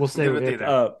 Yeah, we'll stay with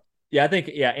either. Yeah, I think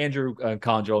Andrew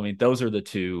Conjol. I mean, those are the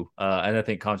two, and I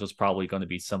think Conjol's probably going to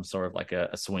be some sort of like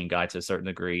a swing guy to a certain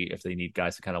degree if they need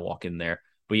guys to kind of walk in there.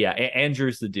 But yeah,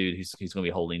 Andrew's the dude who's going to be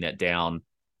holding that down.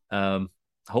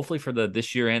 Hopefully for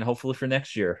this year and hopefully for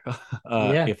next year,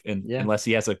 unless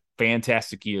he has a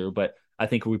fantastic year. But I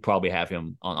think we probably have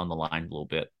him on the line a little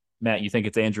bit. Matt, you think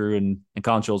it's Andrew and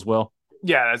Conjol as well?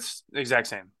 Yeah, that's the exact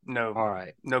same. No, all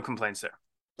right, no complaints there.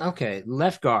 Okay,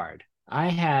 left guard. I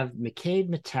have McCade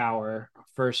Matower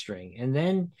first string. And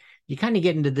then you kind of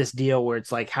get into this deal where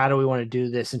it's like, how do we want to do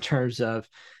this in terms of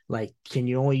like, can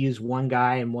you only use one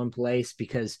guy in one place?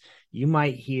 Because you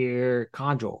might hear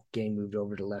Conjol getting moved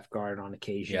over to left guard on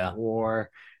occasion, or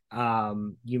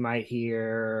you might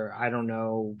hear, I don't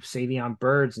know, Savion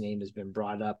Byrd's name has been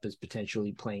brought up as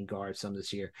potentially playing guard some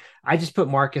this year. I just put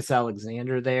Marcus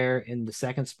Alexander there in the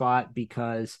second spot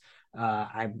because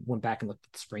I went back and looked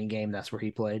at the spring game. That's where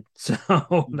he played. So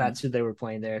that's who they were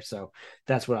playing there. So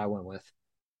that's what I went with.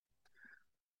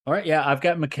 All right. Yeah, I've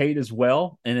got McCade as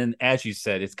well. And then, as you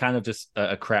said, it's kind of just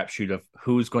a crapshoot of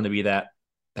who's going to be that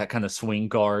kind of swing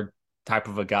guard type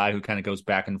of a guy who kind of goes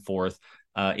back and forth.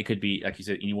 It could be, like you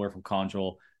said, anywhere from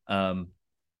Conjol.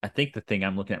 I think the thing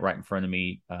I'm looking at right in front of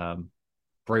me,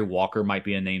 Bray Walker might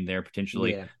be a name there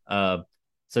potentially. Yeah.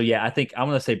 So yeah, I think I'm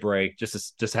going to say Bray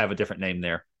just to have a different name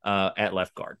there at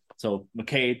left guard. So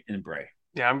McCade and Bray.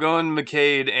 Yeah, I'm going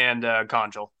McCade and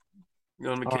Conjal. I'm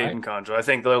going All McCade right. and Conjal. I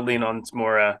think they'll lean on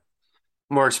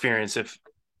more experience if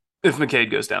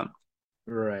McCade goes down.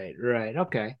 Right, right.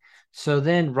 Okay. So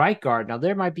then right guard. Now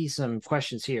there might be some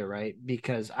questions here, right?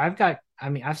 Because I've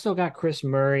still got Chris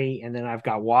Murray and then I've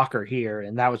got Walker here,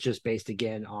 and that was just based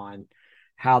again on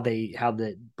how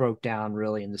that broke down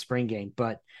really in the spring game.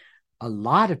 But a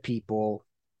lot of people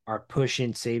are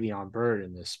pushing Savion Byrd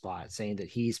in this spot, saying that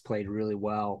he's played really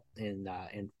well in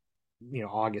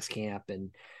August camp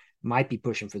and might be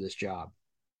pushing for this job.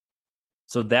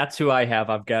 So that's who I have.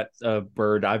 I've got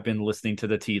Bird. I've been listening to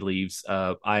the tea leaves.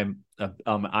 I'm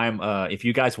if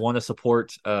you guys want to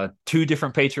support two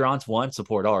different Patreons, one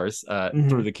support ours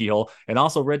through the keyhole, and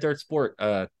also Red Dirt Sport.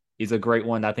 He's a great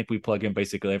one. I think we plug in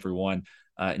basically everyone,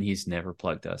 and he's never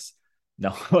plugged us.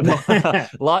 No,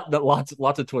 lots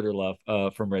of Twitter love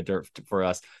from Red Dirt for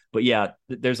us. But yeah,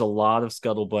 there's a lot of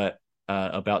scuttlebutt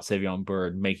about Savion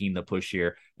Byrd making the push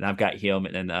here, and I've got him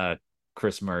and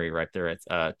Chris Murray right there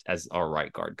as our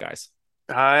right guard guys.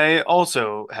 I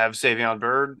also have Savion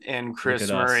Byrd and Chris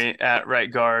Murray at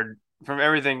right guard. From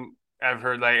everything I've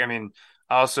heard, I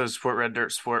also support Red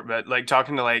Dirt Sport, but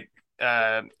talking to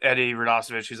Eddie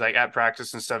Radosevich, who's at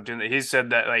practice and stuff doing that, he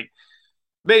said that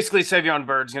basically Savion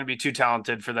Byrd's going to be too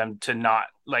talented for them to not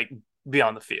be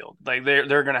on the field.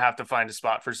 They're going to have to find a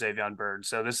spot for Savion Byrd.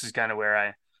 So this is kind of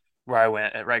where I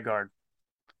went at right guard.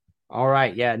 All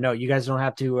right. Yeah, no, you guys don't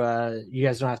have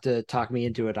to talk me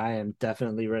into it. I am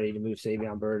definitely ready to move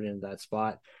Savion Byrd into that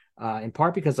spot. In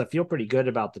part because I feel pretty good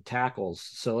about the tackles.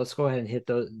 So let's go ahead and hit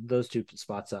those two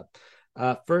spots up.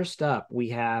 First up,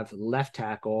 we have left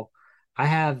tackle.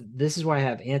 This is where I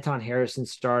have Anton Harrison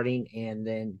starting, and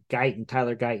then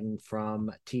Tyler Guyton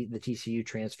from the TCU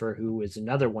transfer, who is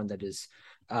another one that is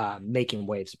making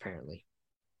waves apparently.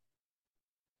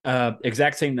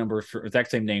 Exact same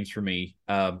names for me.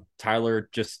 Tyler,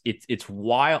 just it's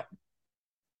wild.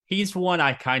 He's one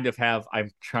I kind of have. I'm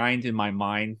trying in my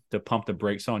mind to pump the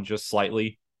brakes on just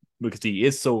slightly because he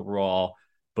is so raw.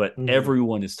 But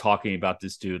everyone is talking about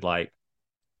this dude like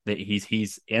that.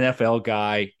 He's NFL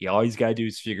guy. All he's got to do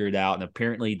is figure it out. And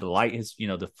apparently the light has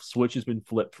the switch has been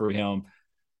flipped for him.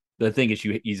 The thing is,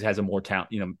 he has a more talent.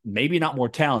 Maybe not more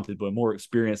talented, but a more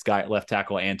experienced guy at left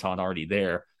tackle. Anton already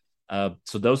there.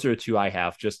 So those are the two I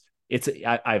have.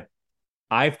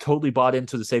 I've totally bought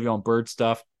into the Savion Byrd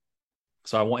stuff,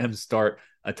 so I want him to start.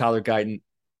 Tyler Guyton,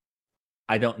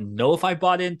 I don't know if I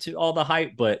bought into all the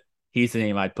hype, but he's the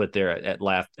name I'd put there at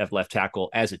left tackle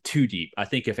as a 2 deep. I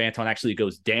think if Anton actually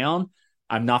goes down,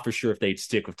 I'm not for sure if they'd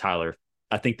stick with Tyler.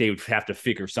 I think they would have to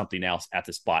figure something else at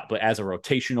the spot. But as a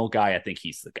rotational guy, I think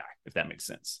he's the guy, if that makes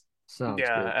sense. Sounds good.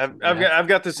 I've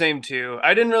got the same too.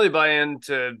 I didn't really buy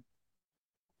into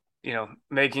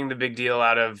making the big deal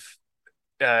out of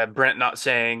Brent not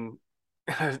saying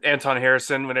Anton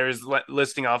Harrison when he was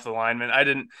listing off the linemen. I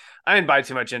didn't buy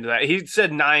too much into that. He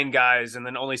said 9 guys and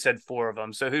then only said 4 of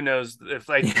them. So who knows if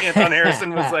Anton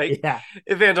Harrison was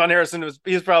if Anton Harrison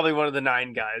he's probably one of the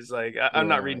 9 guys. I'm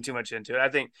not reading too much into it. I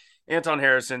think Anton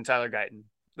Harrison, Tyler Guyton,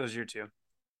 those are your 2.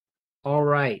 All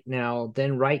right. Now,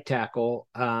 then right tackle.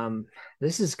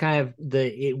 This is kind of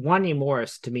Wanya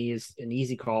Morris to me is an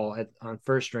easy call on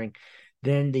first string.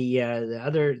 Then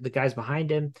the guys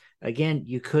behind him, again,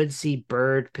 you could see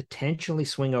Byrd potentially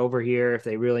swing over here if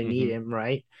they really need him,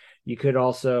 right? You could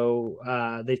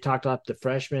also, they've talked up the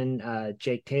freshmen,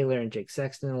 Jake Taylor and Jake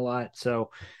Sexton a lot. So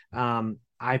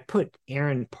I put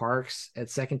Aaron Parks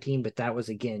at second team, but that was,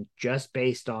 again, just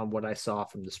based on what I saw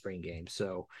from the spring game.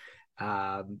 So,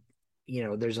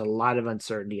 there's a lot of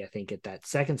uncertainty, I think, at that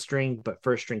second string, but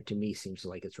first string to me seems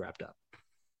like it's wrapped up.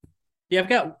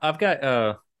 Yeah, I've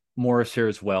got Morris here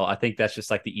as well. I think that's just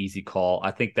the easy call.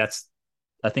 I think that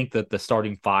the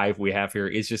starting 5 we have here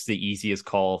is just the easiest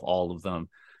call of all of them.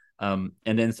 And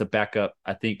then it's a backup.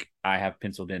 I think I have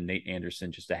penciled in Nate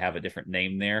Anderson just to have a different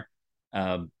name there.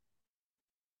 6'5",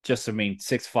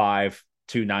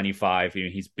 295.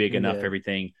 He's big enough,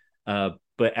 everything.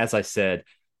 But as I said,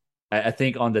 I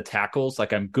think on the tackles,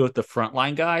 I'm good with the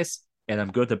frontline guys and I'm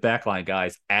good with the backline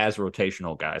guys as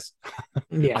rotational guys.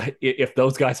 Yeah. If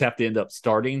those guys have to end up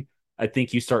starting, let's say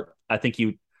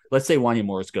Wanya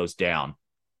Morris goes down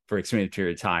for an extended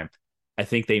period of time. I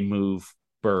think they move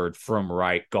Byrd from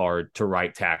right guard to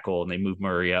right tackle and they move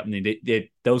Murray up. And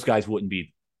those guys wouldn't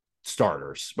be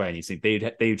starters by anything.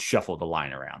 They'd shuffle the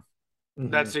line around.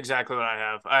 That's exactly what I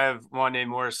have. I have Wanya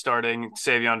Morris starting,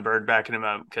 Savion Byrd backing him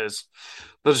up because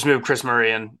they'll just move Chris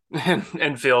Murray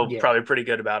and feel probably pretty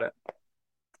good about it.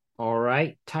 All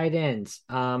right, tight ends.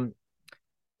 I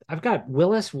I've got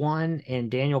Willis 1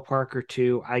 and Daniel Parker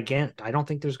 2. Again, I don't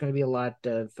think there's going to be a lot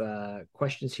of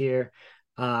questions here.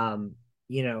 They're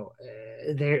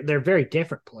very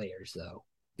different players though.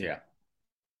 Yeah.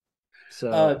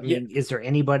 So I mean, is there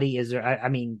anybody? Is there? I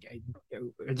mean,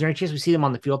 is there any chance we see them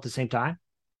on the field at the same time?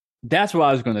 That's what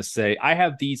I was going to say. I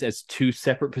have these as two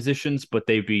separate positions, but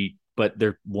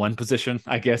they're one position.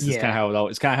 I guess is kind of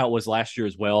how it was last year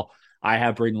as well. I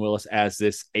have Braden Willis as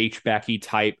this H-backy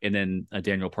type, and then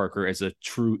Daniel Parker as a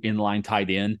true inline tight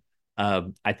end.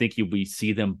 I think we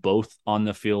see them both on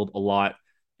the field a lot,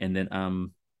 and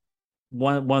then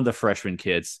one of the freshman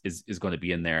kids is going to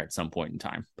be in there at some point in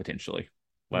time potentially.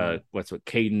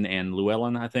 Caden and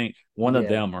Llewellyn, I think one of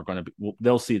them are going to be.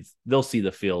 They'll see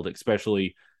the field,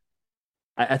 especially.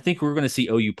 I think we're going to see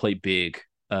OU play big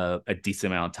a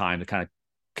decent amount of time to kind of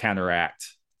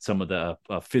counteract some of the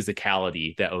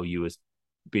physicality that OU is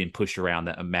being pushed around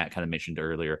that Matt kind of mentioned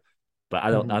earlier. But I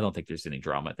don't think there's any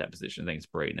drama at that position. I think it's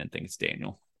Braden and I think it's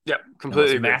Daniel. Yeah,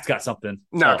 completely. Matt's got something.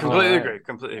 No, completely agree.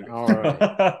 Completely agree. All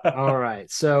right. All right.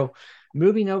 So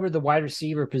moving over the wide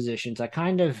receiver positions,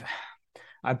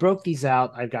 I broke these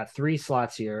out. I've got three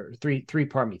slots here, three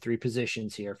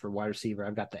positions here for wide receiver.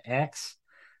 I've got the X,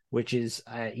 which is,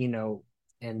 and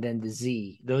then the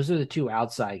Z. Those are the two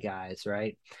outside guys,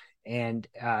 right? And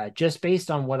just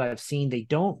based on what I've seen, they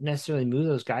don't necessarily move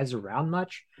those guys around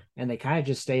much, and they kind of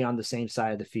just stay on the same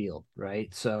side of the field,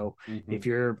 right? So if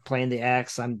you're playing the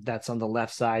X, that's on the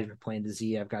left side. If you're playing the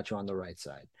Z, I've got you on the right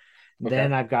side. Okay.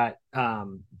 Then I've got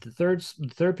the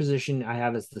third position I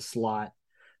have is the slot.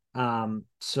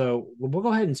 So we'll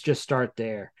go ahead and just start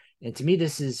there. And to me,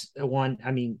 this is one. I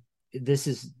mean, this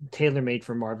is tailor made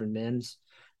for Marvin Mims.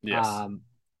 Yes.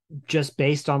 Just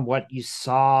based on what you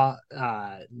saw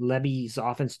Lebby's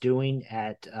offense doing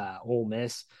at Ole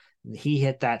Miss, he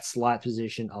hit that slot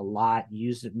position a lot,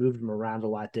 moved him around a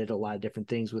lot, did a lot of different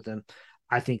things with him.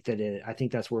 I think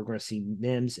that's where we're going to see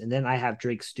Mims. And then I have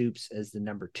Drake Stoops as the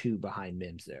number 2 behind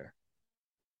Mims there.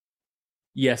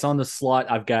 Yes, on the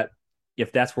slot, I've got,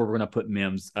 if that's where we're going to put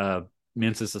Mims,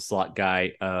 Mims is the slot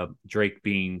guy, Drake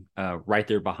being right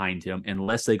there behind him.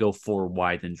 Unless they go 4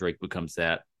 wide, then Drake becomes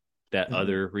that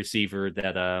other receiver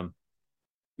that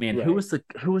right. who was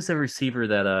the receiver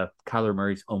that Kyler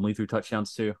Murray's only threw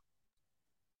touchdowns to?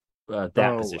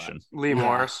 Position. Lee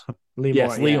Morris.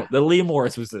 The Lee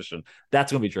Morris position.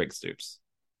 That's going to be Drake Stoops.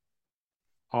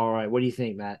 All right. What do you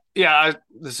think, Matt? Yeah,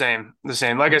 the same.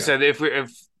 Like I said, if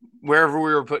wherever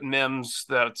we were putting Mims,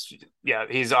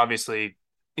 he's obviously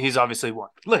one.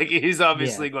 Like he's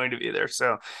obviously going to be there.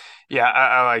 So yeah,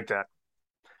 I like that.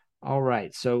 All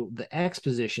right. So the X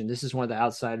position, this is one of the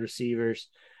outside receivers.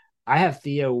 I have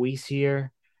Theo Weiss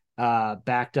here,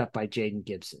 backed up by Jaden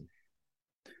Gibson.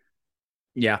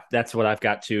 Yeah, that's what I've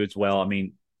got too as well. I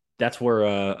mean, that's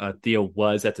where Theo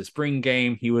was at the spring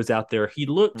game. He was out there. He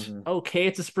looked okay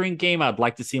at the spring game. I'd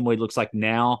like to see him what he looks like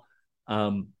now.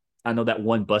 I know that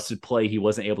one busted play, he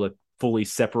wasn't able to fully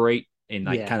separate and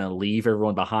kind of leave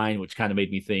everyone behind, which kind of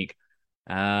made me think,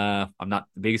 I'm not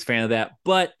the biggest fan of that,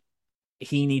 but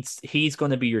he's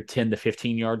going to be your 10 to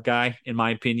 15 yard guy, in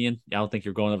my opinion. I don't think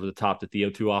you're going over the top to Theo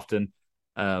too often.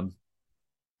 And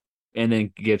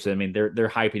then Gibson, I mean, they're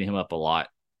hyping him up a lot.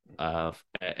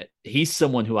 He's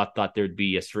someone who I thought there'd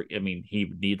be he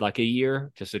would need like a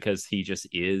year just because he just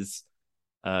is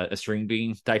a string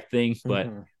bean type thing. But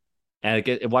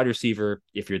a wide receiver,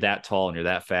 if you're that tall and you're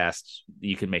that fast,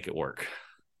 you can make it work.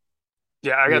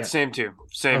 Yeah, I got the same too.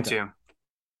 Too.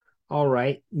 All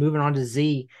right, moving on to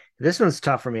Z. This one's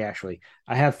tough for me, actually.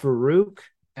 I have Farouk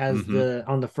as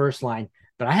on the first line,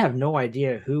 but I have no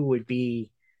idea who would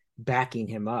be backing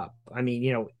him up. I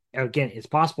mean, again, it's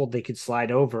possible they could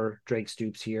slide over Drake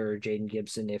Stoops here or Jaden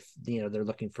Gibson if, they're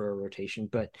looking for a rotation.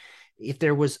 But if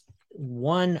there was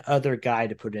one other guy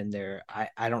to put in there,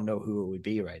 I don't know who it would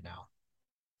be right now.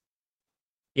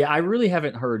 Yeah, I really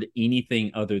haven't heard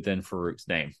anything other than Farouk's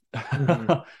name.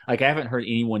 Like I haven't heard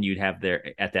anyone you'd have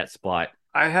there at that spot.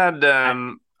 I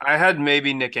had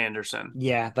maybe Nick Anderson.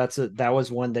 Yeah, that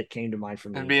was one that came to mind for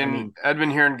me. I'd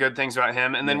been hearing good things about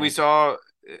him, and then we saw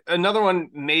another one.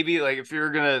 Maybe like if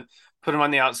you're gonna put him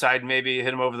on the outside, maybe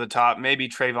hit him over the top. Maybe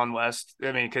Trayvon West.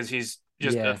 I mean, because he's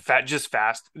just fast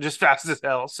as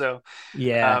hell. So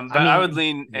but I would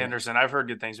lean Anderson. I've heard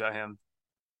good things about him.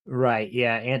 Right.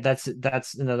 Yeah. And that's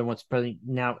another one's probably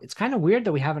now. It's kind of weird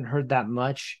that we haven't heard that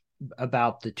much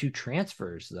about the 2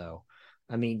 transfers, though.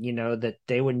 I mean, that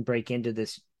they wouldn't break into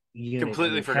this unit.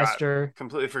 Completely forgot.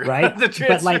 Right. The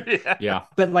transfer.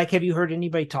 But But have you heard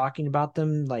anybody talking about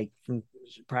them like from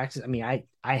practice? I mean,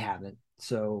 I haven't.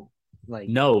 So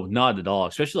no, not at all.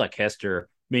 Especially like Hester.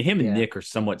 mean, him and Nick are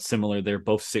somewhat similar. They're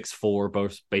both 6'4",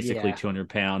 both basically 200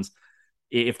 pounds.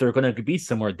 If they're going to be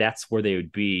somewhere, that's where they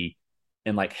would be.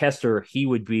 And like Hester, he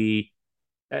would be.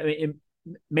 I mean,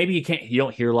 maybe you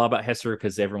don't hear a lot about Hester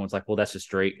because everyone's like, well, that's just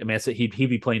Drake. I mean, he'd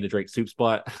be playing the Drake soup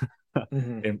spot,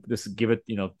 and just give it.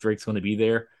 Drake's going to be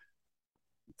there.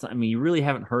 I mean, you really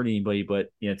haven't heard anybody, but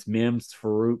it's Mims,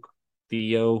 Farouk,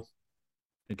 Theo,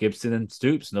 Gibson, and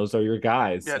Stoops. And those are your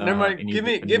guys. Yeah, never mind. Give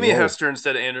me Hester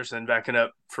instead of Anderson, backing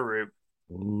up Farouk.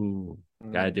 Ooh,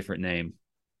 got a different name.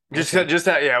 Just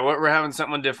that, yeah. We're having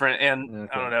something different, and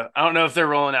I don't know if they're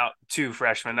rolling out 2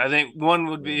 freshmen. I think one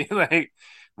would be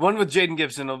one with Jaden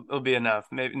Gibson will be enough.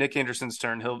 Maybe Nick Anderson's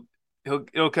turn.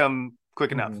 He'll come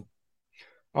quick enough.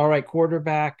 All right,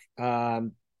 quarterback. I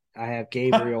have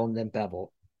Gabriel and then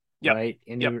Bevel. Yep. Right.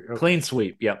 Okay. Clean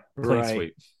sweep. Yep. Clean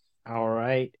sweep. All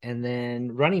right, and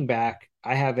then running back,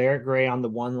 I have Eric Gray on the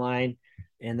 1 line,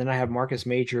 and then I have Marcus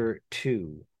Major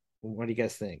 2. What do you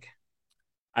guys think?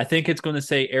 I think it's going to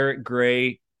say Eric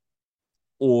Gray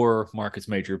or Marcus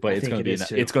Major, but it's going to be in that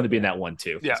 1-2.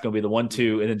 Yeah. It's going to be the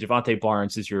 1-2, and then Javante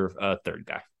Barnes is your third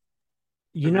guy.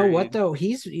 You know what though?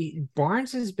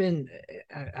 Barnes has been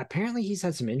apparently he's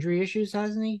had some injury issues,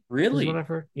 hasn't he? Really? Is what I've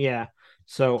heard. Yeah.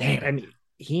 So I mean,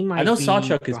 he might. I know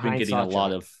Sawchuk has been getting a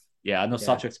lot of. Yeah, I know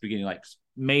Sawchuk's been getting like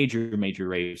major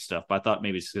rave stuff, but I thought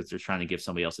maybe it's because they're trying to give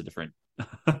somebody else a different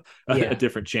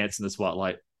chance in the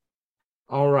spotlight.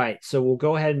 All right, so we'll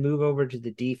go ahead and move over to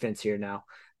the defense here now.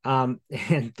 And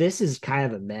this is kind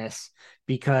of a mess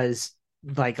because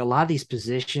like a lot of these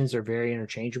positions are very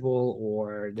interchangeable,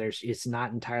 or it's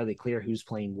not entirely clear who's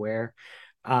playing where.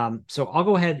 So I'll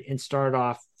go ahead and start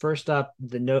off. First up,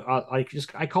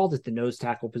 I called it the nose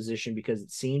tackle position because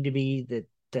it seemed to be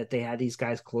that they had these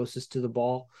guys closest to the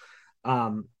ball.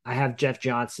 I have Jeff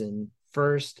Johnson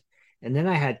first, and then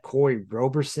I had Corey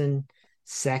Roberson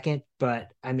second,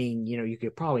 but I mean, you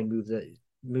could probably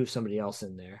move somebody else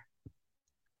in there.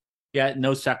 Yeah,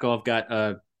 nose tackle. I've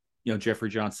got Jeffrey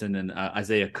Johnson and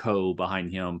Isaiah Coe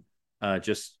behind him,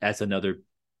 just as another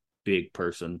big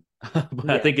person. But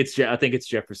I think it's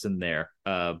Jefferson there.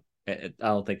 I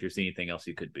don't think there's anything else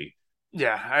he could be.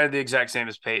 Yeah, I had the exact same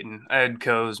as Peyton. I had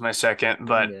Coe as my second,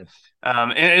 but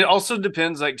and it also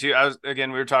depends. Like, too, we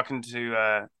were talking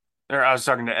to I was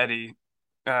talking to Eddie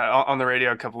on the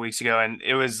radio a couple weeks ago, and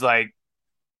it was like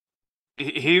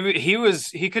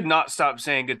he could not stop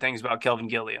saying good things about Kelvin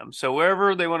Gilliam. So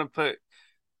wherever they want to put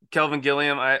Kelvin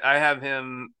Gilliam, I have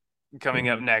him coming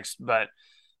up next, but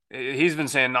he's been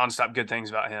saying nonstop good things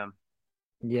about him.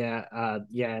 Yeah,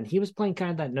 and he was playing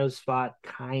kind of that nose spot,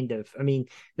 kind of. I mean,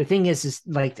 the thing is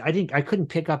like I couldn't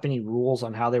pick up any rules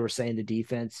on how they were saying the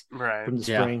defense from the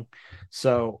spring,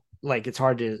 so like it's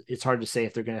hard to say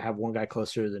if they're going to have one guy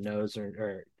closer to the nose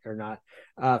or not.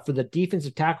 For the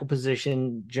defensive tackle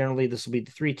position, generally this will be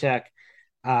the 3 tech.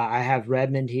 I have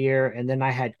Redmond here, and then I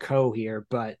had Coe here,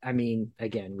 but I mean,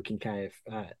 again, we can kind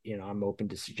of I'm open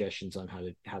to suggestions on how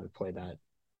to play that.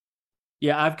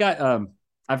 Yeah,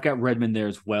 I've got Redmond there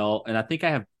as well, and I think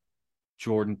I have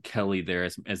Jordan Kelly there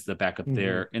as the backup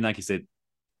there. And like you said,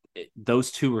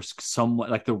 those two are somewhat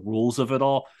like the rules of it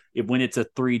all. When it's a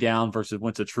 3 down versus when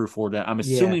it's a true 4 down. I'm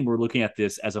assuming we're looking at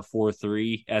this as a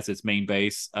 4-3 as its main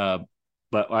base.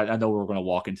 But I know we're going to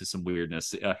walk into some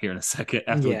weirdness here in a second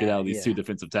after we get out of these 2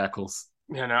 defensive tackles.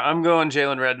 Yeah, no, I'm going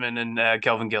Jalen Redmond and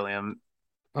Kelvin Gilliam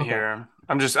here.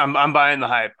 I'm buying the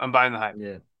hype.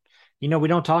 Yeah. We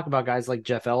don't talk about guys like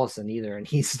Jeff Ellison either, and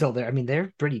he's still there. I mean,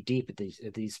 they're pretty deep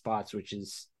at these spots, which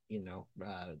is, kind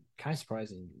of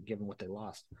surprising given what they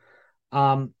lost.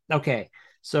 Okay.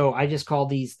 So I just called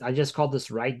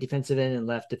this right defensive end and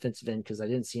left defensive end because I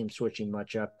didn't see him switching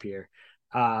much up here.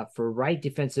 For right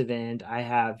defensive end, I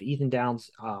have Ethan Downs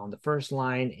on the first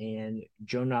line and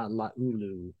Jonah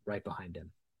Laulu right behind him.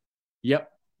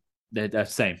 Yep.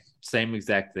 That's same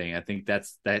exact thing. I think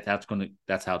that's how it's going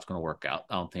to work out.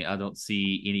 I don't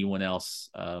see anyone else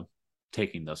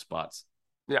taking those spots.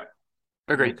 Yeah.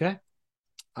 Agreed. Okay.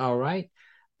 All right.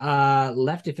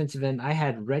 Left defensive end, I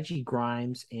had Reggie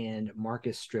Grimes and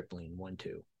Marcus Stripling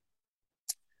 1-2.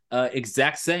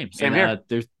 Exact same. Same here.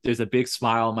 There's a big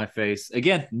smile on my face.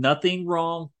 Again, nothing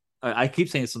wrong. I keep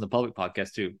saying this on the public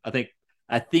podcast too. I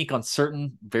think on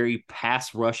certain very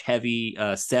pass rush heavy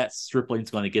sets, Stripling's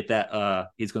going to get that.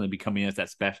 He's going to be coming in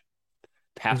as that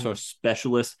pass rush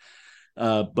specialist.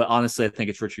 But honestly, I think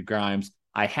it's Richard Grimes.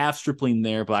 I have Stripling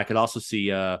there, but I could also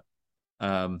see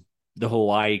the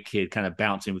Hawaii kid kind of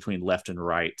bouncing between left and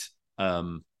right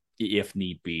if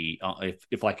need be.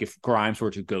 If Grimes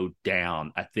were to go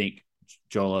down, I think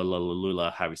Jola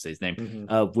Lalula, how do you say his name,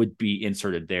 would be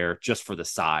inserted there just for the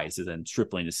size. And then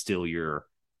Stripling is still your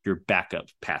your backup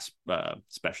pass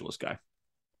specialist guy.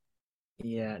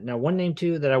 Yeah. Now, one name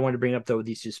too that I wanted to bring up though with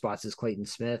these two spots is Clayton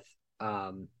Smith.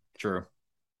 True.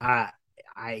 I've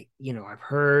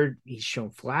heard he's shown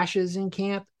flashes in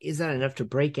camp. Is that enough to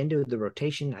break into the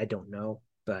rotation? I don't know,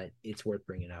 but it's worth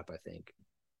bringing up, I think.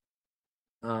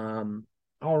 All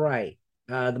right.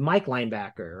 The Mike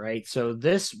linebacker, right? So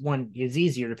this one is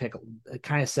easier to pick,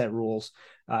 kind of set rules.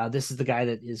 This is the guy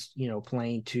that is,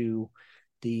 playing to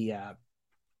the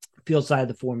field side of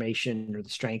the formation or the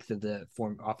strength of the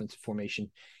offensive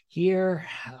formation. Here,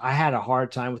 I had a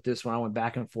hard time with this one. I went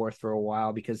back and forth for a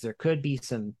while because there could be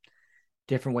some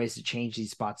different ways to change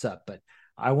these spots up. But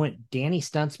I went Danny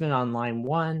Stutzman on line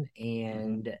 1,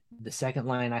 and the second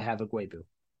line I have Ugwoegbu.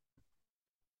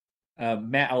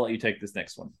 Matt, I'll let you take this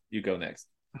next one. You go next.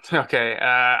 Okay.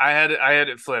 I had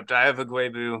it flipped. I have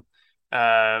Ugwoegbu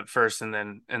first, and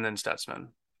then Stutzman.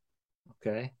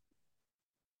 Okay.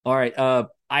 All right.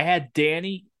 I had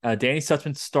Danny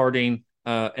Stutzman starting,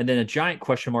 and then a giant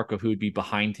question mark of who would be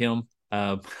behind him.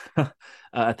 I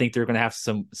think they're going to have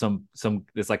some.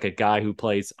 It's like a guy who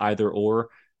plays either or.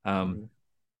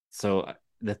 So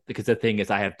because the thing is,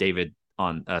 I have David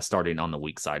on starting on the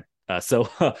weak side. So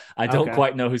I don't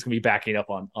quite know who's going to be backing up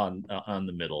on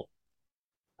the middle.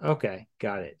 Okay,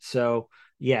 got it. So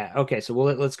yeah, okay. So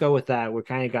let's go with that. We're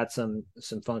kind of got some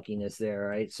funkiness there,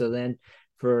 right? So then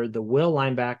for the will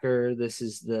linebacker, this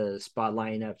is the spot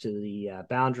lining up to the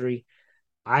boundary.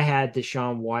 I had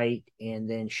Deshaun White and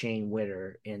then Shane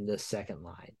Witter in the second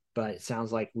line, but it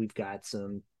sounds like we've got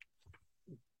some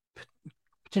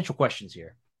potential questions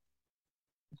here.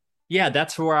 Yeah,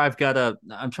 that's where I've got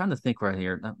I'm trying to think right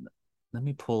here. Let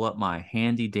me pull up my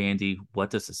handy dandy.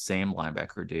 What does the Sam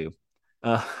linebacker do?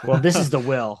 Well, this is the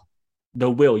will. The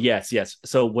will, yes.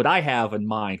 So what I have in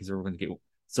mind, because we're going to get.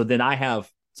 So then I have.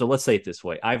 So let's say it this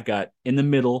way: I've got in the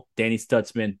middle Danny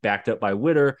Stutzman backed up by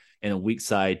Witter, and a weak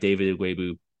side David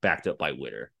Ugwoegbu backed up by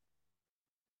Witter.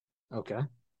 Okay,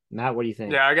 Matt, what do you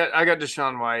think? Yeah, I got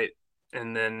Deshaun White,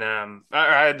 and then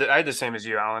I had the same as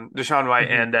you, Alan. Deshaun White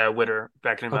and Witter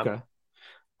backing him up. Okay.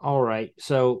 All right.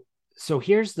 So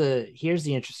here's the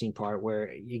interesting part where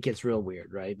it gets real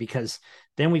weird, right? Because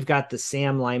then we've got the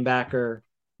Sam linebacker,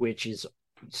 which is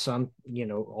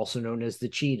also known as the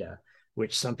cheetah,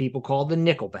 which some people call the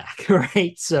nickelback,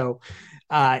 right? So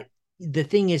the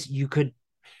thing is,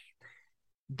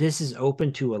 this is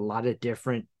open to a lot of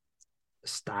different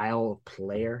style of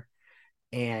player.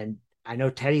 And I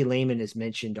know Teddy Lehman has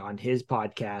mentioned on his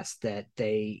podcast that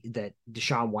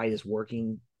Deshaun White is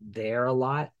working there a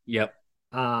lot. Yep.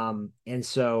 And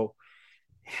so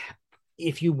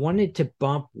if you wanted to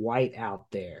bump White out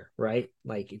there, right?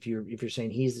 Like if you're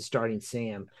saying he's the starting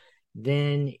Sam,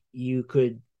 then you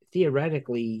could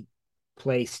theoretically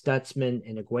play Stutzman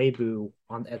and Ugwoegbu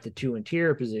at the two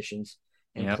interior positions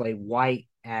and play White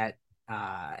at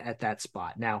that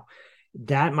spot. Now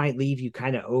that might leave you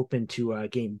kind of open to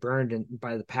getting burned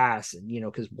by the pass, and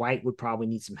because White would probably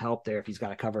need some help there if he's got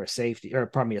to cover a safety or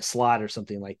probably a slot or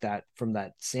something like that from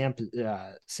that Sam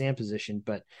position.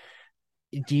 But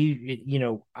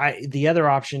the other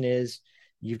option is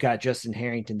you've got Justin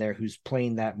Harrington there who's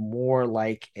playing that more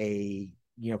like a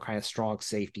kind of strong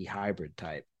safety hybrid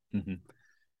type. Mm-hmm.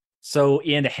 So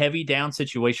in heavy down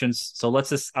situations, I'm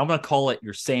going to call it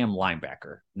your Sam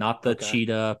linebacker, not the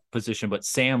cheetah position, but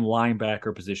Sam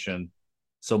linebacker position.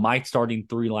 So my starting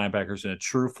 3 linebackers in a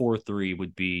true 4-3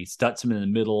 would be Stutzman in the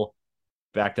middle,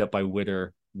 backed up by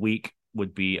Witter. Weak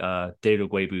would be David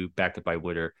Ugwoegbu, backed up by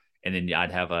Witter. And then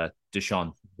I'd have a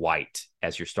Deshaun White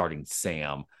as your starting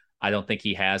Sam. I don't think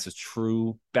he has a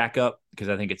true backup because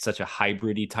I think it's such a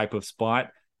hybrid-y type of spot.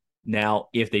 Now,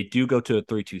 if they do go to a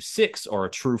 3-2-6 or a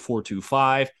true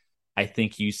 4-2-5, I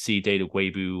think you see David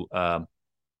Ugwoegbu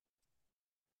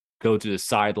go to the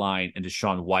sideline and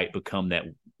Deshaun White become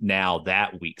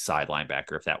that weak side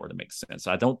linebacker, if that were to make sense.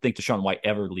 So I don't think Deshaun White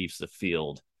ever leaves the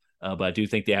field, but I do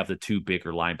think they have the 2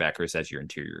 bigger linebackers as your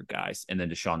interior guys, and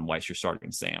then Deshaun White's your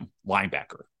starting Sam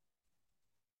linebacker.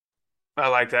 I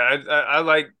like that. I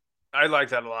like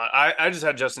that a lot. I just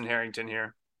had Justin Harrington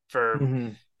here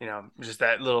for just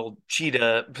that little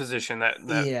cheetah position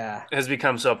that has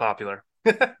become so popular.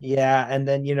 Yeah, and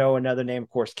then another name, of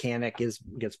course, Kanak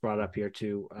gets brought up here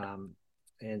too,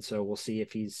 and so we'll see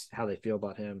how they feel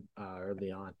about him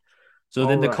early on. So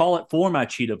then to call it for my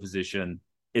cheetah position,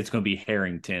 it's going to be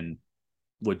Harrington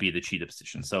would be the cheetah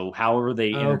position. So however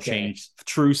they interchange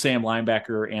true Sam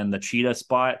linebacker and the cheetah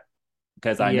spot,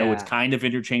 because I know it's kind of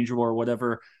interchangeable or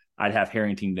whatever, I'd have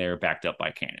Harrington there backed up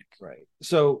by Kanak. Right.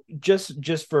 So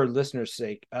just for listeners'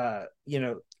 sake,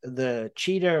 the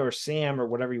cheetah or Sam or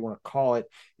whatever you want to call it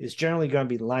is generally going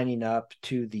to be lining up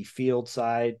to the field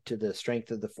side, to the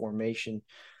strength of the formation.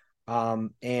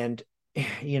 And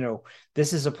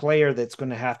this is a player that's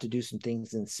going to have to do some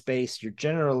things in space. You're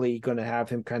generally going to have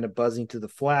him kind of buzzing to the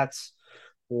flats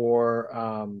or,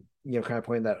 kind of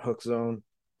playing that hook zone.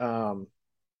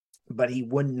 But he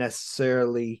wouldn't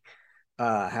necessarily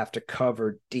have to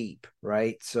cover deep,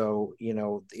 right? So,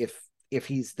 if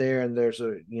he's there and there's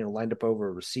a, lined up over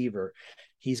a receiver,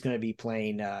 he's going to be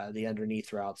playing the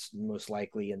underneath routes most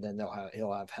likely, and then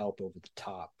he'll have help over the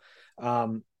top.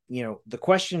 The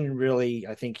question really,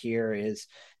 I think here is,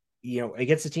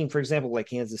 against a team, for example, like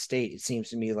Kansas State, it seems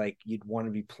to me like you'd want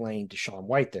to be playing Deshaun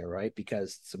White there, right?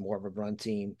 Because it's more of a run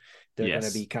team. They're going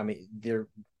to be coming there.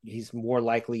 He's more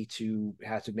likely to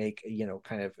have to make,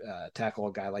 tackle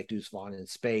a guy like Deuce Vaughn in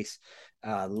space,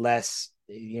 less,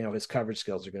 his coverage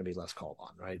skills are going to be less called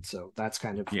on, right? So that's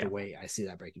kind of the way I see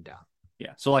that breaking down.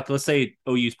 Yeah. So like, let's say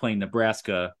OU's playing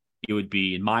Nebraska, it would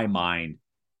be, in my mind,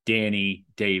 Danny,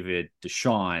 David,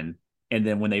 Deshaun, and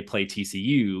then when they play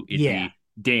TCU, it'd be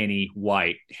Danny,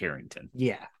 White, Harrington.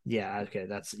 Yeah. Okay.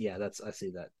 I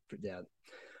see that. Yeah.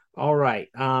 All right.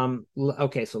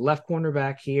 Okay. So left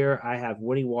cornerback here, I have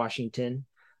Woody Washington,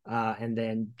 and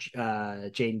then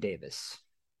Jaden Davis.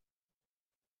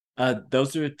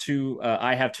 Those are two.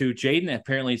 I have two. Jaden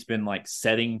apparently has been like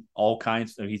setting all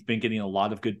kinds. He's been getting a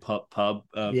lot of good pub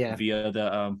via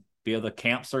the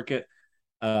camp circuit.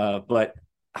 But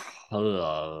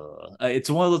it's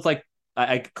one of those like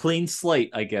I clean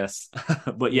slate, I guess.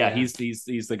 But he's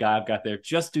the guy I've got there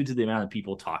just due to the amount of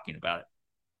people talking about it.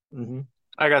 Mm-hmm.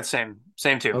 I got same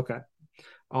too. Okay.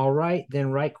 All right,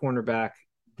 then right cornerback.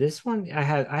 This one I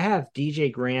have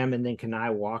DJ Graham and then Kenai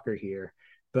Walker here,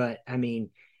 but I mean,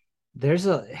 this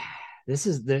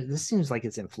seems like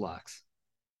it's in flux.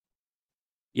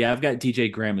 Yeah, I've got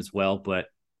DJ Graham as well, but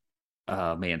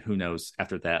man, who knows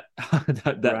after that?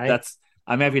 Right? That's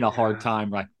I'm having a hard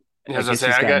time. Right. As I say,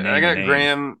 I got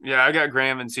Graham. Yeah, I got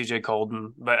Graham and CJ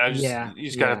Colden, but you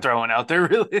just got to throw one out there,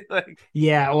 really.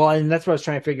 Well, and that's what I was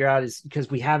trying to figure out is because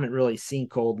we haven't really seen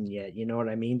Colden yet. You know what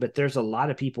I mean? But there's a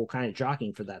lot of people kind of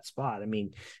jockeying for that spot. I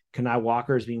mean, Kenai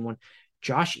Walker is being one.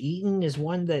 Josh Eaton is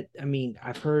one that, I mean,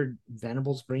 I've heard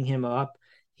Venables bring him up.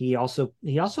 He also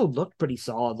looked pretty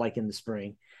solid like in the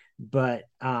spring, but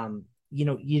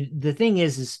the thing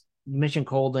is you mentioned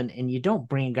Colden, and you don't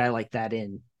bring a guy like that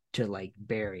in to like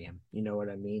bury him. You know what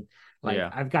I mean?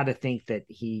 I've got to think that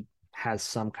he has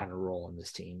some kind of role in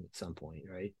this team at some point,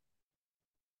 right?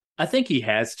 I think he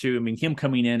has to. I mean, him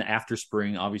coming in after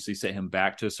spring obviously set him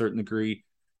back to a certain degree,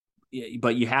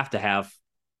 but you have to have,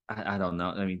 I don't know.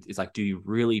 I mean, it's like, do you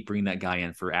really bring that guy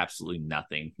in for absolutely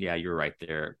nothing? Yeah, you're right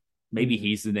there. Maybe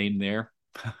he's the name there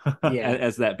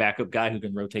as that backup guy who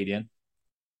can rotate in.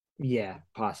 Yeah,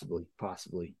 possibly.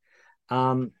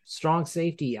 Strong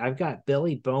safety, I've got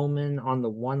Billy Bowman on the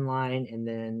one line, and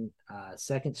then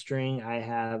second string I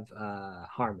have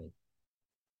Harmon.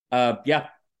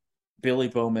 Billy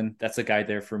Bowman, that's a guy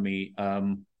there for me.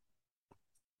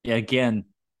 Again,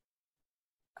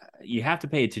 you have to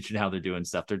pay attention to how they're doing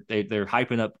stuff. They're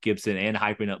hyping up Gibson and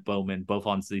hyping up Bowman, both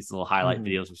on these little highlight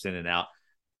videos we're sending out.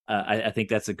 I think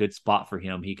that's a good spot for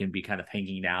him. He can be kind of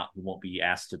hanging out. He won't be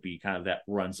asked to be kind of that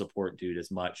run support dude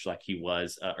as much like he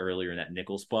was earlier in that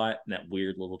nickel spot, and that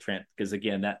weird little trend. Because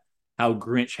again, that how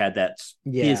Grinch had that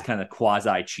his kind of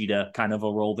quasi cheetah kind of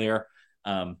a role there.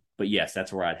 But yes,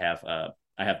 that's where I'd have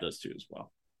I have those two as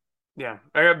well. Yeah,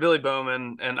 I got Billy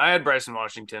Bowman, and I had Bryson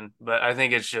Washington, but I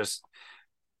think it's just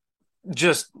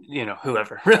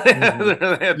whoever really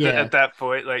at that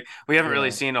point. Like, we haven't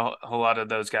really seen a whole lot of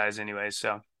those guys anyway,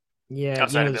 so. Yeah,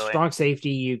 strong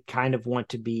safety, you kind of want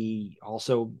to be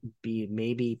able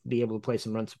to play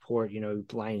some run support,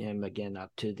 line him again up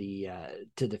to the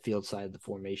field side of the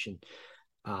formation.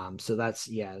 So that's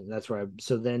where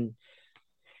so then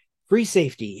free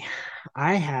safety,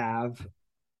 I have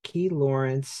Key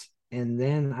Lawrence, and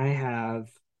then I have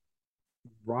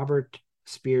Robert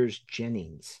Spears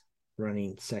Jennings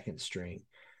running second string.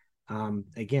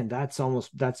 Again,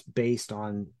 that's based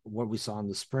on what we saw in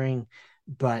the spring.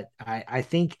 But I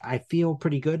think I feel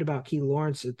pretty good about Key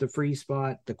Lawrence at the free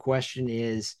spot. The question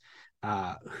is,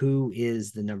 who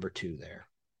is the number 2 there?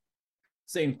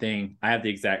 Same thing. I have the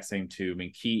exact same two. I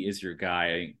mean, Key is your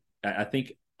guy. I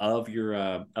think of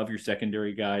your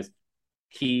secondary guys,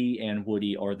 Key and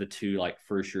Woody are the two like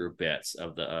for sure bets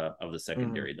of the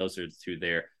secondary. Those are the two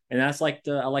there, and that's like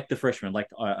I like the freshman, like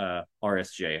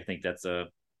RSJ.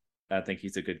 I think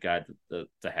he's a good guy to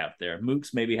have there.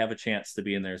 Mooks maybe have a chance to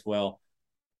be in there as well.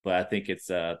 But I think it's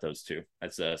those two.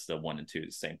 That's the 1 and 2,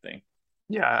 the same thing.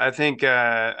 Yeah, I think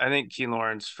Key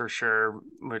Lawrence for sure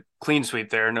with clean sweep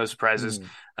there, no surprises.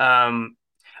 Mm.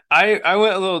 I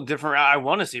went a little different route. I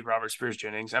want to see Robert Spears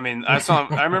Jennings. I mean, I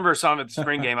remember saw him at the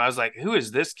spring game. I was like, who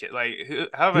is this kid? Like,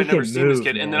 how have I He never can seen this move,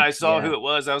 kid? And then man. I saw who Yeah. it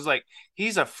was. I was like,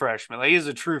 he's a freshman. Like, he's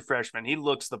a true freshman. He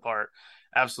looks the part.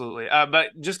 Absolutely. But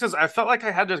just because I felt like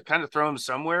I had to kind of throw him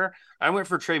somewhere, I went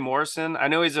for Trey Morrison. I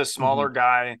know he's a Hmm. smaller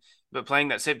guy, but playing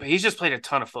that same, but he's just played a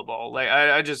ton of football. Like,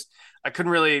 I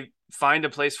couldn't really find a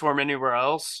place for him anywhere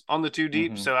else on the two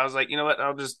deep. Mm-hmm. So I was like, you know what?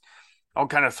 I'll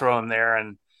kind of throw him there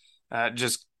and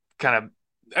just kind of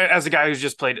as a guy who's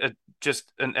just played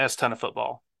just an S ton of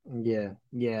football. Yeah,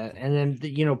 yeah, and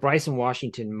then Bryson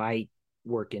Washington might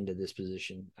work into this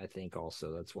position. I think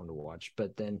also that's one to watch.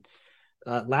 But then,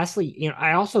 lastly,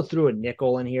 I also threw a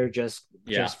nickel in here just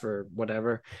for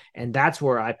whatever, and that's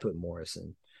where I put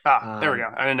Morrison. There we go.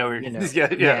 I didn't know.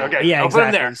 Yeah, Okay. yeah, I'll put him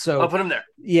exactly. there. So I'll put him there.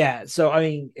 yeah, so I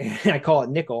mean, I call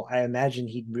it nickel. I imagine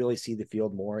he'd really see the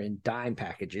field more in dime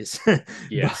packages.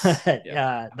 Yes. But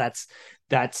Yeah.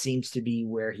 that seems to be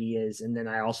where he is. And then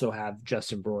I also have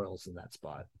Justin Broyles in that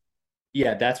spot.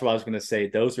 Yeah, that's what I was going to say.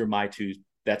 Those are my two.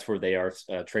 That's where they are.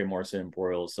 Trey Morrison and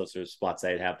Broyles. Those are spots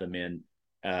I'd have them in.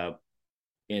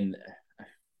 In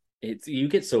it's you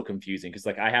get so confusing because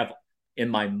like I have in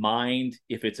my mind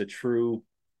if it's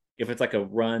like a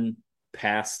run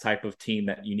pass type of team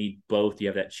that you need both. You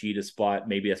have that cheetah spot.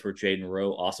 Maybe that's where Jaden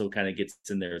Rowe also kind of gets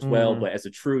in there as well. Mm-hmm. But as a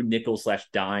true nickel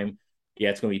 / dime, yeah,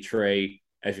 it's going to be Trey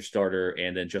as your starter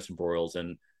and then Justin Broyles.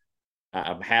 And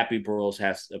I'm happy Broyles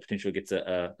has a potential gets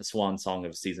a swan song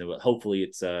of a season, but hopefully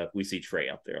it's we see Trey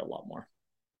out there a lot more.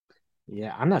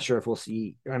 Yeah, I'm not sure if we'll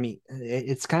see. I mean,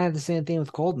 it's kind of the same thing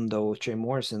with Colton though with Trey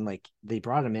Morrison. Like they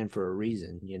brought him in for a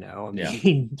reason, I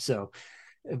mean, so,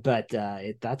 but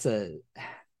that's a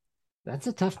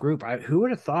tough group. Who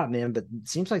would have thought, man? But it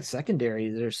seems like secondary,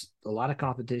 there's a lot of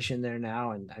competition there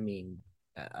now, and I mean,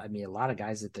 a lot of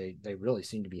guys that they really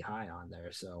seem to be high on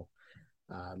there. So,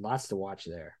 lots to watch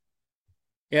there.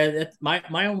 Yeah, that's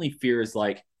my only fear is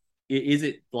like, is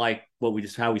it like what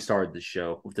how we started the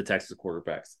show with the Texas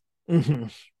quarterbacks? Mm-hmm.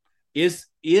 Is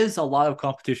a lot of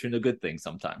competition a good thing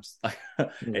sometimes,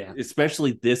 Yeah.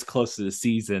 especially this close to the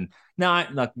season. Now,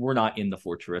 we're not in the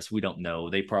fortress. We don't know.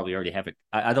 They probably already have it.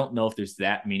 I don't know if there's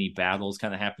that many battles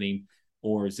kind of happening,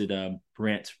 or is it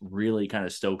Brent really kind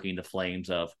of stoking the flames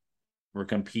of we're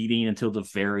competing until the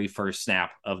very first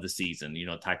snap of the season,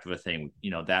 type of a thing,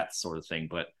 that sort of thing.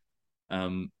 But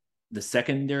the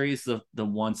secondary is the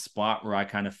one spot where I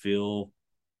kind of feel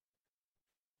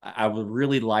I would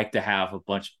really like to have a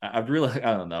bunch. I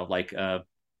don't know, like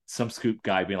some scoop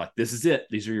guy being like, "This is it.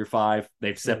 These are your 5.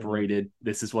 They've separated. Mm-hmm.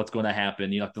 This is what's going to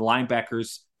happen." Like the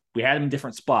linebackers, we had them in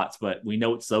different spots, but we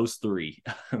know it's those 3.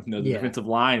 The defensive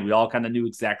line, we all kind of knew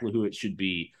exactly who it should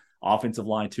be. Offensive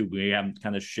line too, we haven't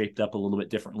kind of shaped up a little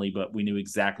bit differently, but we knew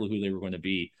exactly who they were going to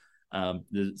be.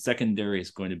 The secondary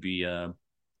is going to be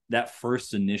that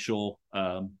first initial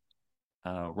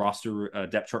roster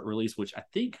depth chart release, which I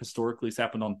think historically has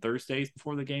happened on Thursdays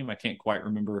before the game. I can't quite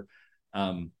remember.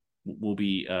 Will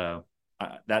be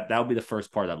that'll be the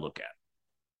first part I look at.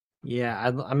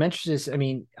 Yeah, I'm interested. I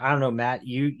mean, I don't know, Matt.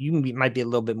 You might be a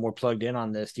little bit more plugged in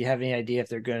on this. Do you have any idea if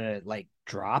they're gonna like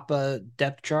drop a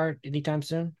depth chart anytime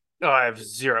soon? Oh, I have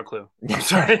zero clue. I'm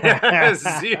sorry. I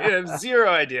have zero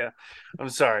idea. I'm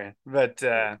sorry, but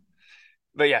yeah,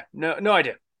 no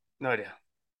idea. No idea.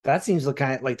 That seems the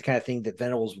kind of thing that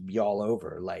Venables would be all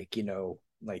over,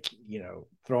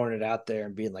 throwing it out there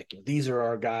and being like, these are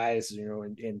our guys,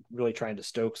 and really trying to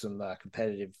stoke some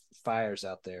competitive fires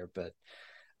out there. But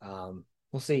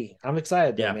we'll see. I'm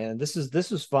excited though, man. This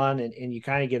was fun, and you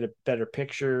kind of get a better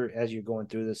picture as you're going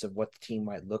through this of what the team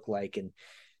might look like. And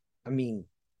I mean,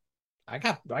 I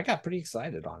got pretty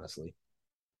excited, honestly.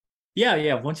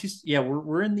 Yeah.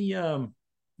 We're in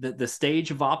the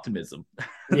stage of optimism.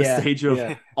 The stage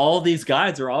of all these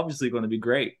guys are obviously going to be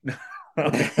great.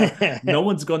 No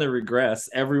one's going to regress.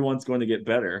 Everyone's going to get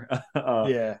better.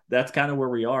 That's kind of where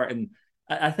we are. And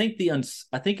I think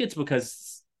I think it's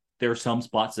because there are some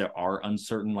spots that are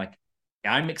uncertain. Like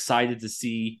I'm excited to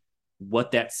see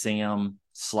what that Sam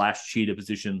 / Cheetah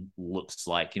position looks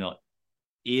like.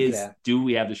 Do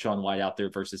we have Deshaun White out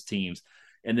there versus teams?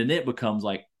 And then it becomes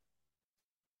like,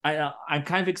 I'm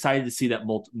kind of excited to see that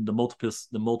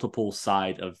the multiple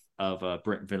side of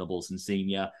Brent Venables and seeing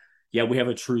we have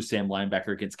a true Sam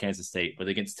linebacker against Kansas State, but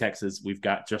against Texas we've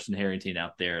got Justin Harrington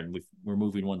out there, and we're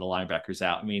moving one of the linebackers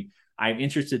out. I mean, I'm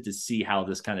interested to see how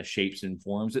this kind of shapes and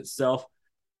forms itself,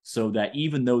 so that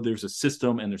even though there's a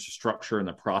system and there's a structure and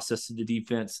a process to the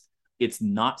defense, it's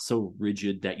not so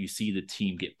rigid that you see the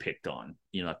team get picked on,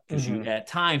 because you at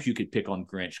times you could pick on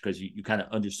Grinch because you kind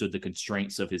of understood the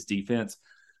constraints of his defense.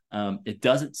 It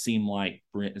doesn't seem like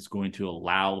Brent is going to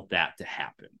allow that to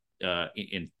happen.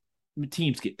 And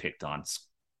teams get picked on.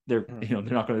 They're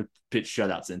not going to pitch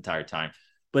shutouts the entire time.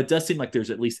 But it does seem like there's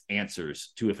at least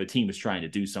answers to if a team is trying to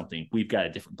do something, we've got a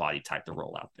different body type to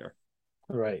roll out there.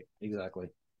 Right, exactly.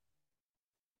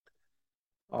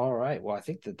 All right. Well, I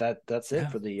think that's it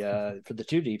for the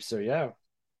two deep. So yeah,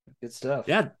 good stuff.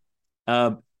 Yeah.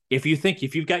 If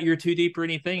you've got your two deep or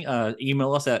anything,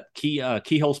 email us at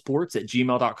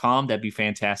keyholesports@gmail.com. That'd be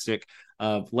fantastic.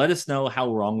 Let us know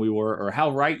how wrong we were or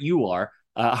how right you are.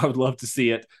 I would love to see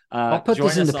it. I'll put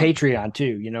this in the Patreon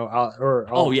too.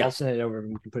 I'll send it over and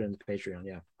we can put it in the Patreon.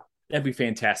 Yeah, that'd be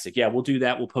fantastic. Yeah, we'll do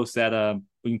that. We'll post that.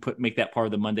 We can make that part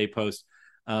of the Monday post.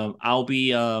 I'll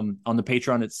be on the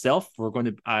Patreon itself.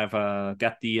 I've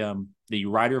got the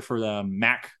writer for the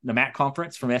MAC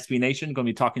conference from SB Nation. Going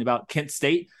to be talking about Kent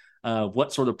State.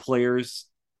 What sort of players?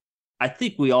 I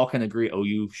think we all can agree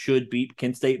OU should beat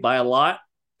Kent State by a lot.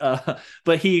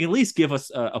 But he at least give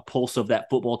us a pulse of that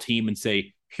football team and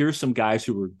say, here's some guys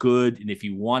who were good. And if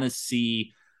you're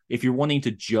wanting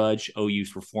to judge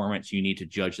OU's performance, you need to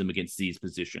judge them against these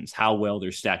positions, how well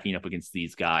they're stacking up against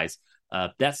these guys.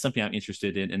 That's something I'm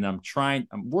interested in. And I'm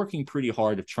working pretty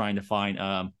hard of trying to find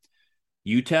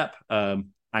UTEP.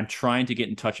 I'm trying to get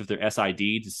in touch with their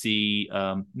SID to see,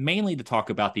 mainly to talk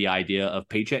about the idea of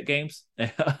paycheck games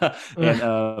and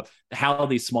how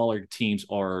these smaller teams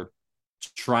are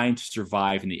trying to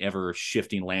survive in the ever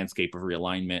shifting landscape of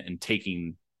realignment and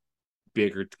taking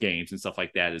bigger games and stuff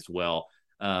like that as well.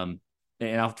 And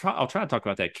I'll try to talk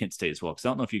about that Kent State as well, because I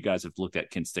don't know if you guys have looked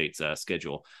at Kent State's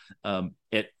schedule.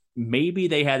 Maybe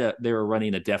they were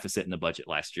running a deficit in the budget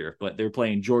last year, but they're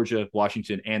playing Georgia,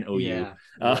 Washington, and OU.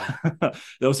 Yeah.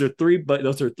 Those are three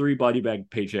body bag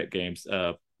paycheck games.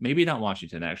 Maybe not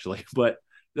Washington actually, but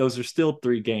those are still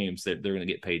 3 games that they're going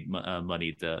to get paid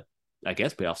money to, I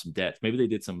guess, pay off some debts. Maybe they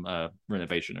did some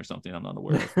renovation or something I'm not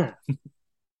aware of.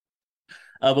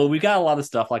 But we got a lot of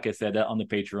stuff, like I said, on the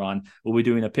Patreon. We'll be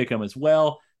doing a pick'em as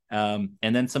well. And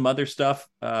then some other stuff.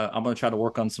 I'm going to try to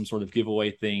work on some sort of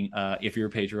giveaway thing if you're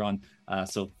a Patreon.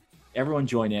 So everyone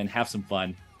join in, have some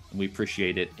fun, and we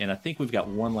appreciate it. And I think we've got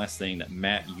one last thing that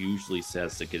Matt usually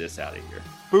says to get us out of here.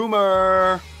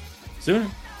 Boomer! Sooner.